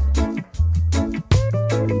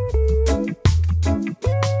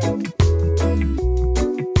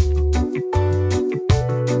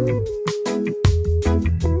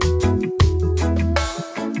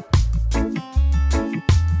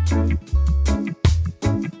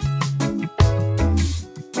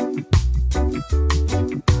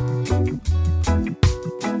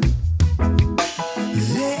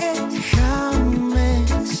 Déjame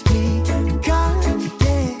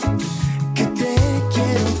explicarte que te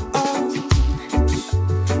quiero, oh.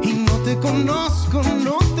 Y no te conozco,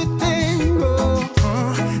 no te tengo,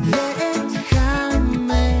 oh.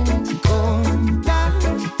 Déjame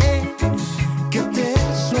contarte que te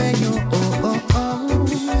sueño, oh, oh, oh.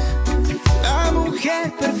 La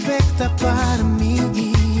mujer perfecta para mí, yeah.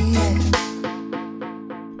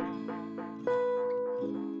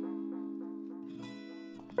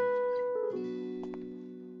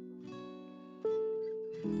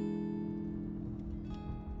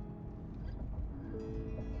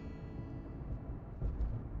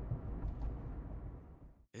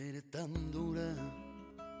 Eres tan dura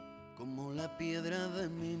como la piedra de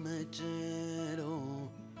mi mechero.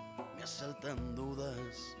 me asaltan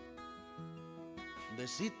dudas de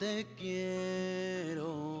si te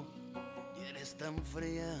quiero y eres tan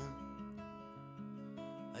fría,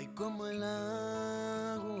 ay como el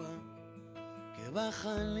agua que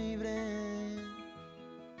baja libre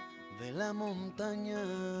de la montaña.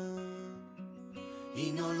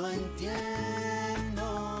 Y no lo entiendo,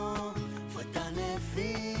 fue tan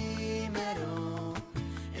efímero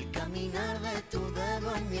el caminar de tu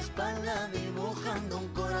dedo en mi espalda dibujando un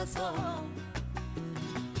corazón.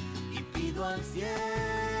 Y pido al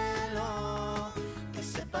cielo que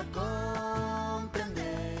sepa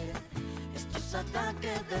comprender estos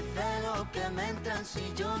ataques de celo que me entran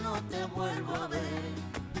si yo no te vuelvo a ver.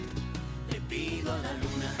 Le pido a la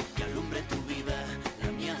luna que alumbre tu vida,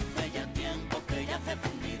 la mía hace ya tiempo que yace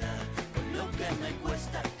fundida. Con lo que me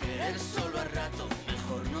cuesta querer solo a rato,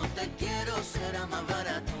 mejor no te quiero, será más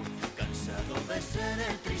barato. Cansado de ser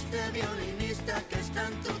el triste violinista que está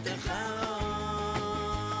en tu tejado,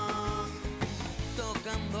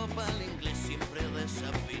 tocando pa'l inglés siempre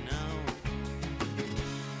desafinado.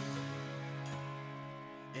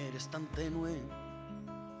 Eres tan tenue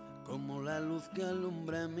como la luz que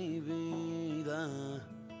alumbra mi vida,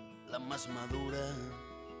 la más madura,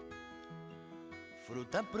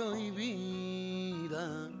 fruta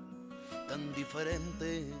prohibida, tan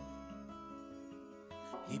diferente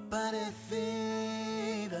y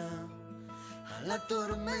parecida a la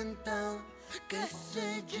tormenta que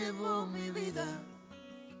se llevó mi vida.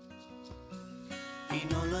 Y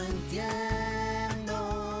no lo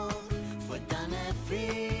entiendo, fue tan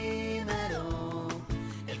efímero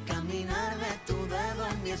el caminar de tu dedo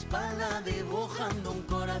en mi espalda dibujando un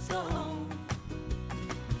corazón.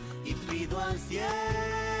 Y pido al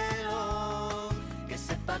cielo que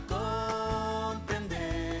sepa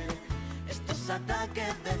comprender estos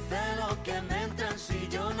ataques de celo que me entran si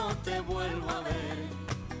yo no te vuelvo a ver.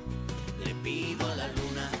 Le pido a la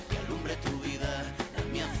luna que alumbre tu vida, la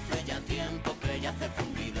mía hace ya tiempo que yace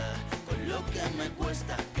fundida. Con lo que me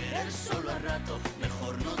cuesta querer solo a rato,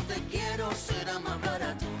 mejor no te quiero, será más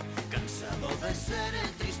barato. Cansado de ser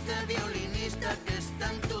el triste violinista que está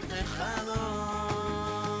en tu tejado,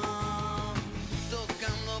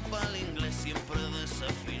 tocando pa'l inglés siempre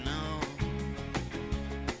desafinado.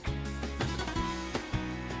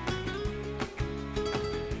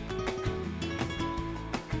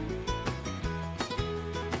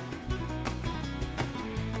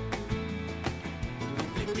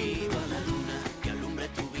 Le pido a la luna que alumbre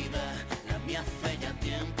tu vida, la mía hace ya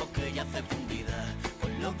tiempo que yace fundida.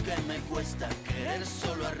 Con lo que me cuesta querer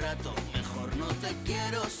solo a rato, mejor no te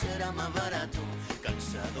quiero, será más barato.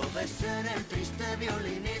 Cansado de ser el triste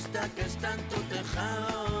violinista que está en tu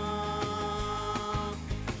tejado,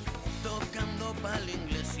 tocando pa'l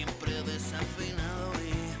inglés siempre desafinado.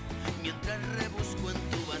 Y mientras rebusco en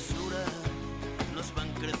tu basura, nos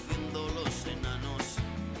van creciendo los enanos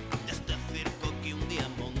de este circo que un día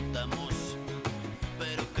montamos.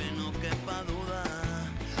 Pero que no quepa duda,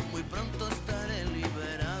 muy pronto estaré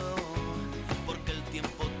liberado, porque el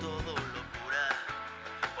tiempo todo lo cura,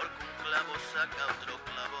 porque un clavo saca otro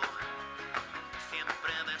clavo,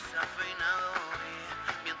 siempre desafinado.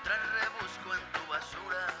 Y mientras rebusco en tu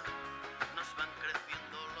basura, nos van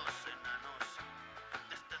creciendo los enanos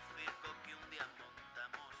de este circo que un día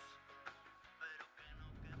montamos. Pero que no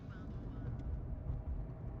quepa duda.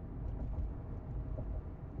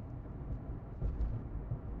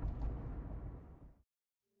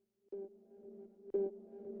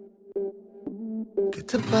 ¿Qué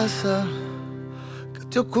te pasa? ¿Qué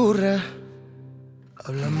te ocurre?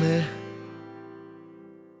 Háblame.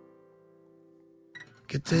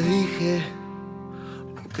 ¿Qué te dije?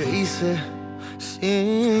 Lo que hice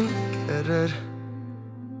sin querer.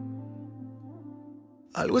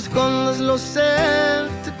 Algo escondes, lo sé,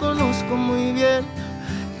 te conozco muy bien.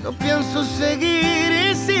 No pienso seguir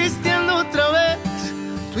insistiendo otra vez.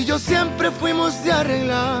 Tú y yo siempre fuimos de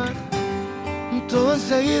arreglar todo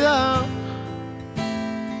enseguida.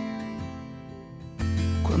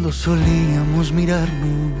 Cuando solíamos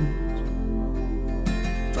mirarnos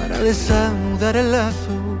para desanudar el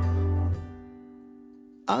lazo.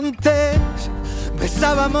 Antes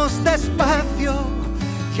besábamos despacio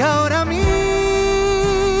y ahora míramos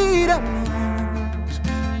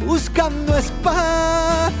buscando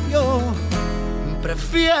espacio.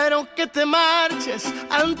 Prefiero que te marches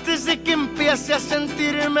antes de que empiece a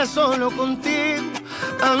sentirme solo contigo,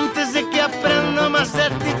 antes de que aprenda más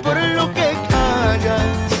de ti por lo que callas,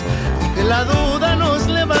 que la duda nos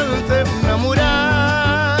levante una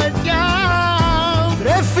muralla.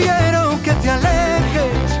 Prefiero que te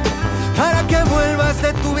alejes para que vuelvas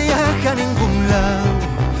de tu viaje a ningún lado.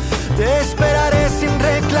 Te esperaré sin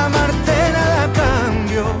reclamarte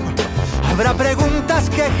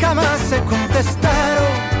que jamás se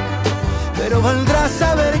contestaron, pero valdrá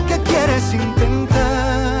saber que quieres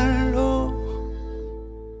intentarlo.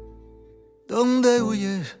 ¿Dónde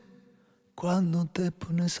huyes cuando te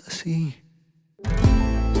pones así?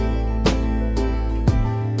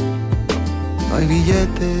 No hay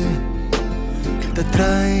billete que te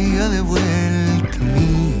traiga de vuelta a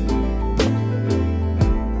mí.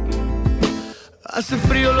 Hace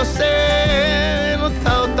frío, lo sé, he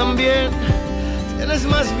notado también. Tienes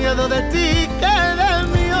más miedo de ti que del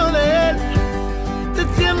mío, de él. Te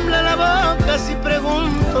tiembla la boca si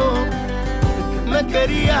pregunto por qué me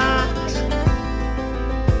querías.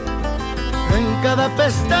 En cada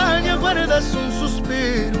pestaña guardas un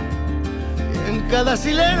suspiro y en cada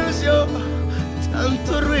silencio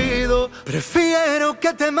tanto ruido. Prefiero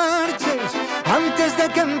que te marches antes de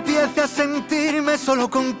que empiece a sentirme solo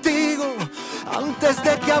contigo, antes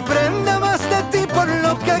de que aprenda más de ti por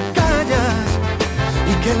lo que callas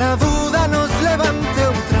y que la duda nos levante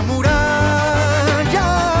otra muralla.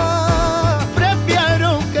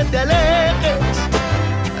 Prefiero que te alejes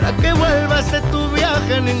para que vuelvas de tu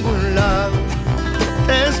viaje a ningún lado.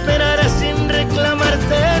 Te esperaré sin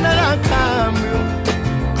reclamarte nada a cambio.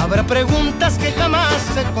 Habrá preguntas que jamás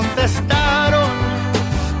se contestaron,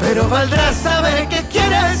 pero valdrá saber que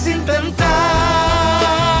quieres intentarlo.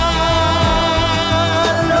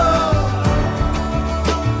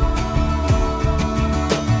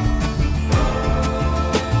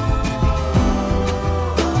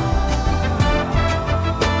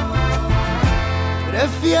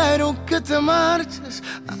 Prefiero que te marches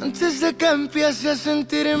antes de que empiece a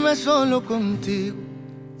sentirme solo contigo,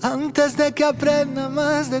 antes de que aprenda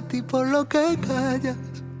más de ti por lo que callas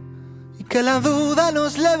y que la duda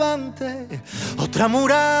nos levante otra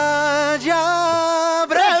muralla.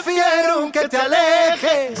 Prefiero que te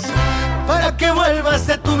alejes para que vuelvas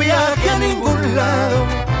de tu viaje a ningún lado.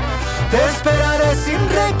 Te esperaré sin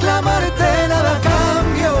reclamarte nada a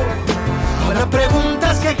cambio. Habrá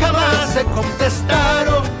preguntas que jamás se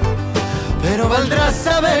contestaron, pero valdrá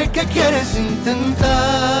saber que quieres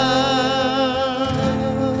intentar.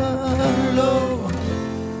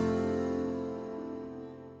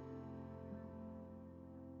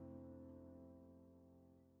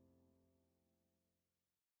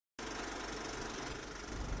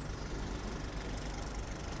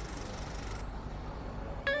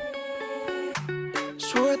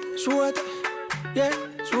 Súbete, yeah,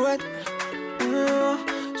 súbete,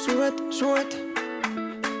 súbete,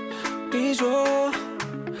 piso,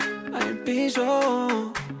 al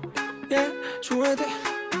piso, yeah, súbete,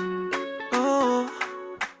 oh.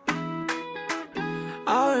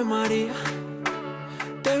 Ave María,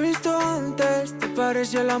 te he visto antes, te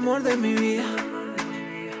parece el amor de mi vida.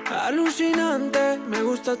 Alucinante, me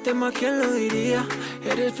gustaste más, ¿quién lo diría?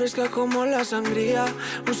 Eres fresca como la sangría,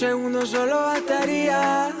 un segundo solo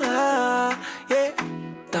bastaría, yeah.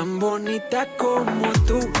 Tan bonita como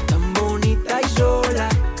tú, tan bonita y sola.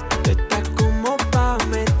 Tú estás como pa'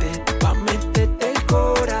 meterte el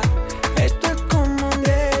cora. Esto es como un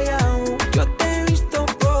déjà vu. Yo te he visto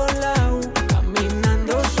por la U,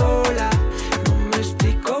 caminando sola. No me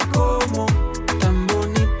explico cómo, tan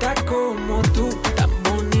bonita como tú, tan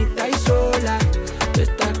bonita y sola. Tú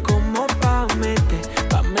estás como pa'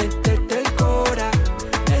 meterte el cora.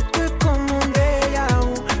 Esto es como un déjà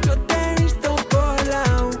vu. Yo te he visto por la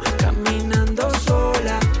U, caminando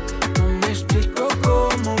sola. No me explico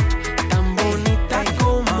cómo, tan bonita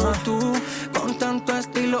como tú, con tanto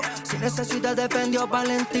estilo, sin necesidad de Fendi o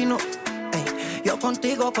Valentino. Ey, yo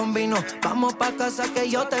contigo combino, vamos pa' casa que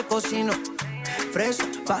yo te cocino. Fresa,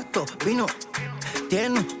 pasto, vino,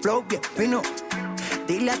 tiene un flow bien fino.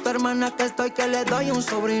 Dile a tu hermana que estoy, que le doy un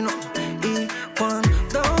sobrino. Y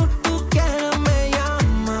cuando tú quieras me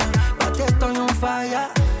llamas, pa' ti estoy on fire.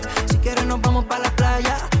 Si quieres nos vamos pa' la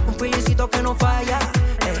playa, un pillecito que no falla.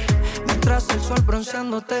 Mientras el sol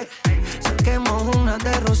bronceándote, saquemos una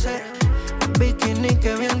de rosé. Un bikini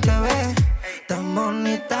que bien te ve, tan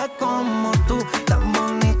bonita como tú, tan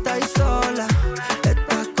bonita y sola.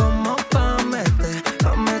 Estás como pa'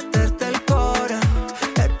 meterte el cora.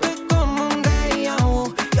 Esto es como un déjà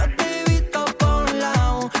vu. Yo te he visto por la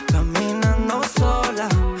U, caminando sola.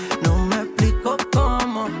 No me explico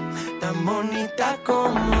cómo, tan bonita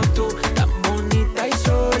como tú, tan bonita y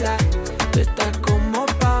sola. Tú estás como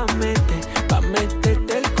pa'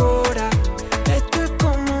 meterte el cora. Esto es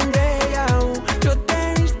como un déjà vu. Yo te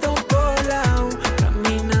he visto por la U,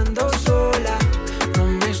 caminando sola. No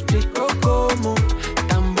me explico cómo,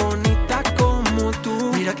 tan bonita como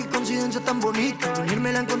tú. Mira qué coincidencia tan bonita,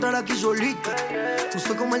 venírmela a encontrar aquí solita.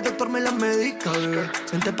 Justo como el doctor me la medica, bebé.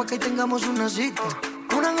 Vente pa' que tengamos una cita.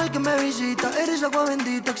 un ángel que me visita, eres agua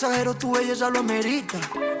bendita, exagero, tu belleza lo amerita.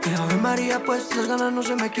 Que Ave María, pues las ganas no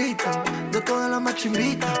se me quitan, de todas las más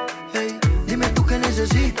chimbitas. Hey, dime tú qué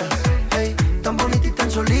necesitas, hey, tan bonita y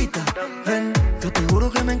tan solita. Ven, yo te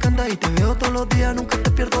juro que me encanta y te veo todos los días, nunca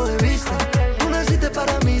te pierdo de vista. Tú naciste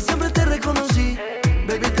para mí, siempre te reconocí,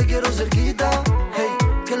 baby, te quiero cerquita. Hey,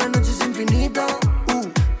 que la noche es infinita.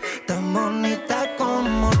 Tan bonita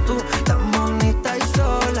como tú, tan bonita y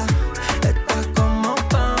sola. Estás como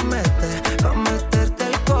pa' meterte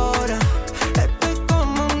el cora. Estoy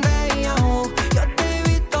como un déjà vu, yo te he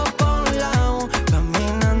visto por lado,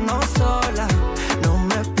 caminando sola. No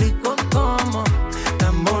me explico cómo,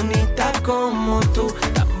 tan bonita como tú,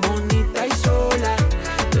 tan bonita y sola.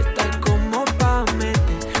 Estás como pa'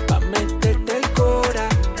 meterte el cora.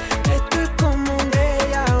 Estoy como un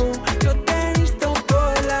déjà vu, yo te he visto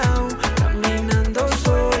por lado, caminando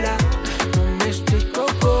sola. No me explico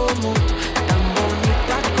cómo, tan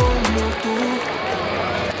bonita como tú.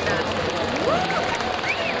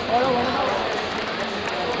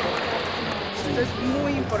 Esto es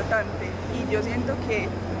muy importante y yo siento que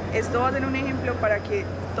esto va a ser un ejemplo para que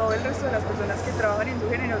todo el resto de las personas que trabajan en su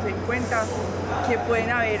género se den cuenta que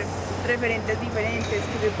pueden haber referentes diferentes,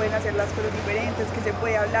 que se pueden hacer las cosas diferentes, que se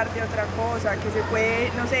puede hablar de otra cosa, que se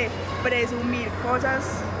puede, no sé, presumir cosas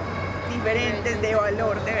diferentes de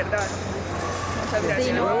valor, de verdad. Muchas gracias.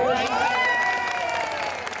 Sí, ¿no?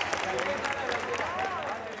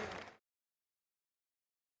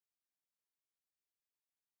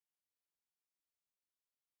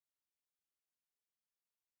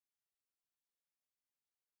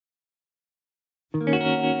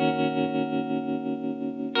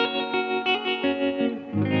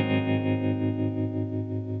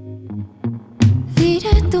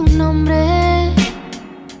 Diré tu nombre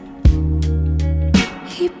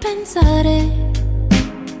y pensaré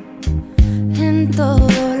en todo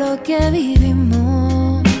lo que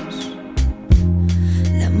vivimos,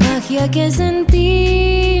 la magia que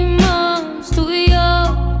sentimos tú y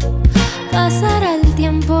yo. Pasará el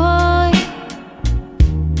tiempo y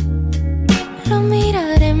lo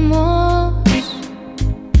miraremos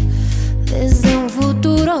desde un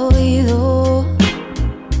futuro oído.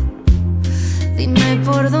 Dime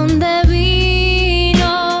por dónde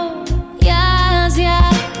vino y hacia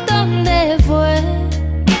dónde fue.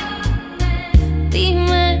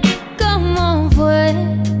 Dime cómo fue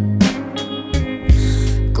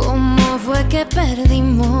que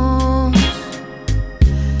perdimos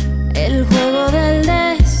el juego del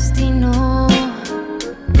destino.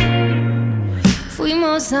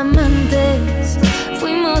 Fuimos amantes,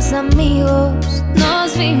 fuimos amigos,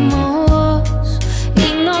 nos vimos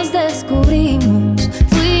y nos descubrimos.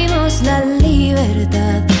 Fuimos la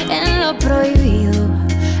libertad en lo prohibido.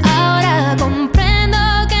 Ahora comprendo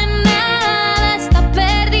que nada está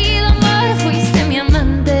perdido. Amor, fuiste mi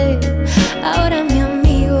amante, ahora mi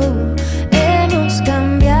amigo. Hemos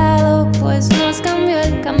cambiado, pues nos cambió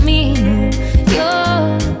el camino.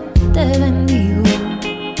 Yo te bendigo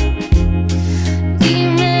y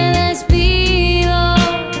me despido.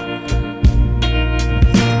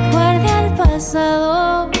 Guarde al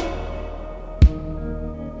pasado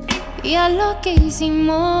y a lo que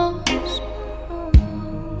hicimos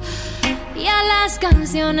y a las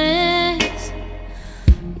canciones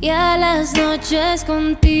y a las noches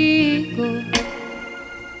contigo.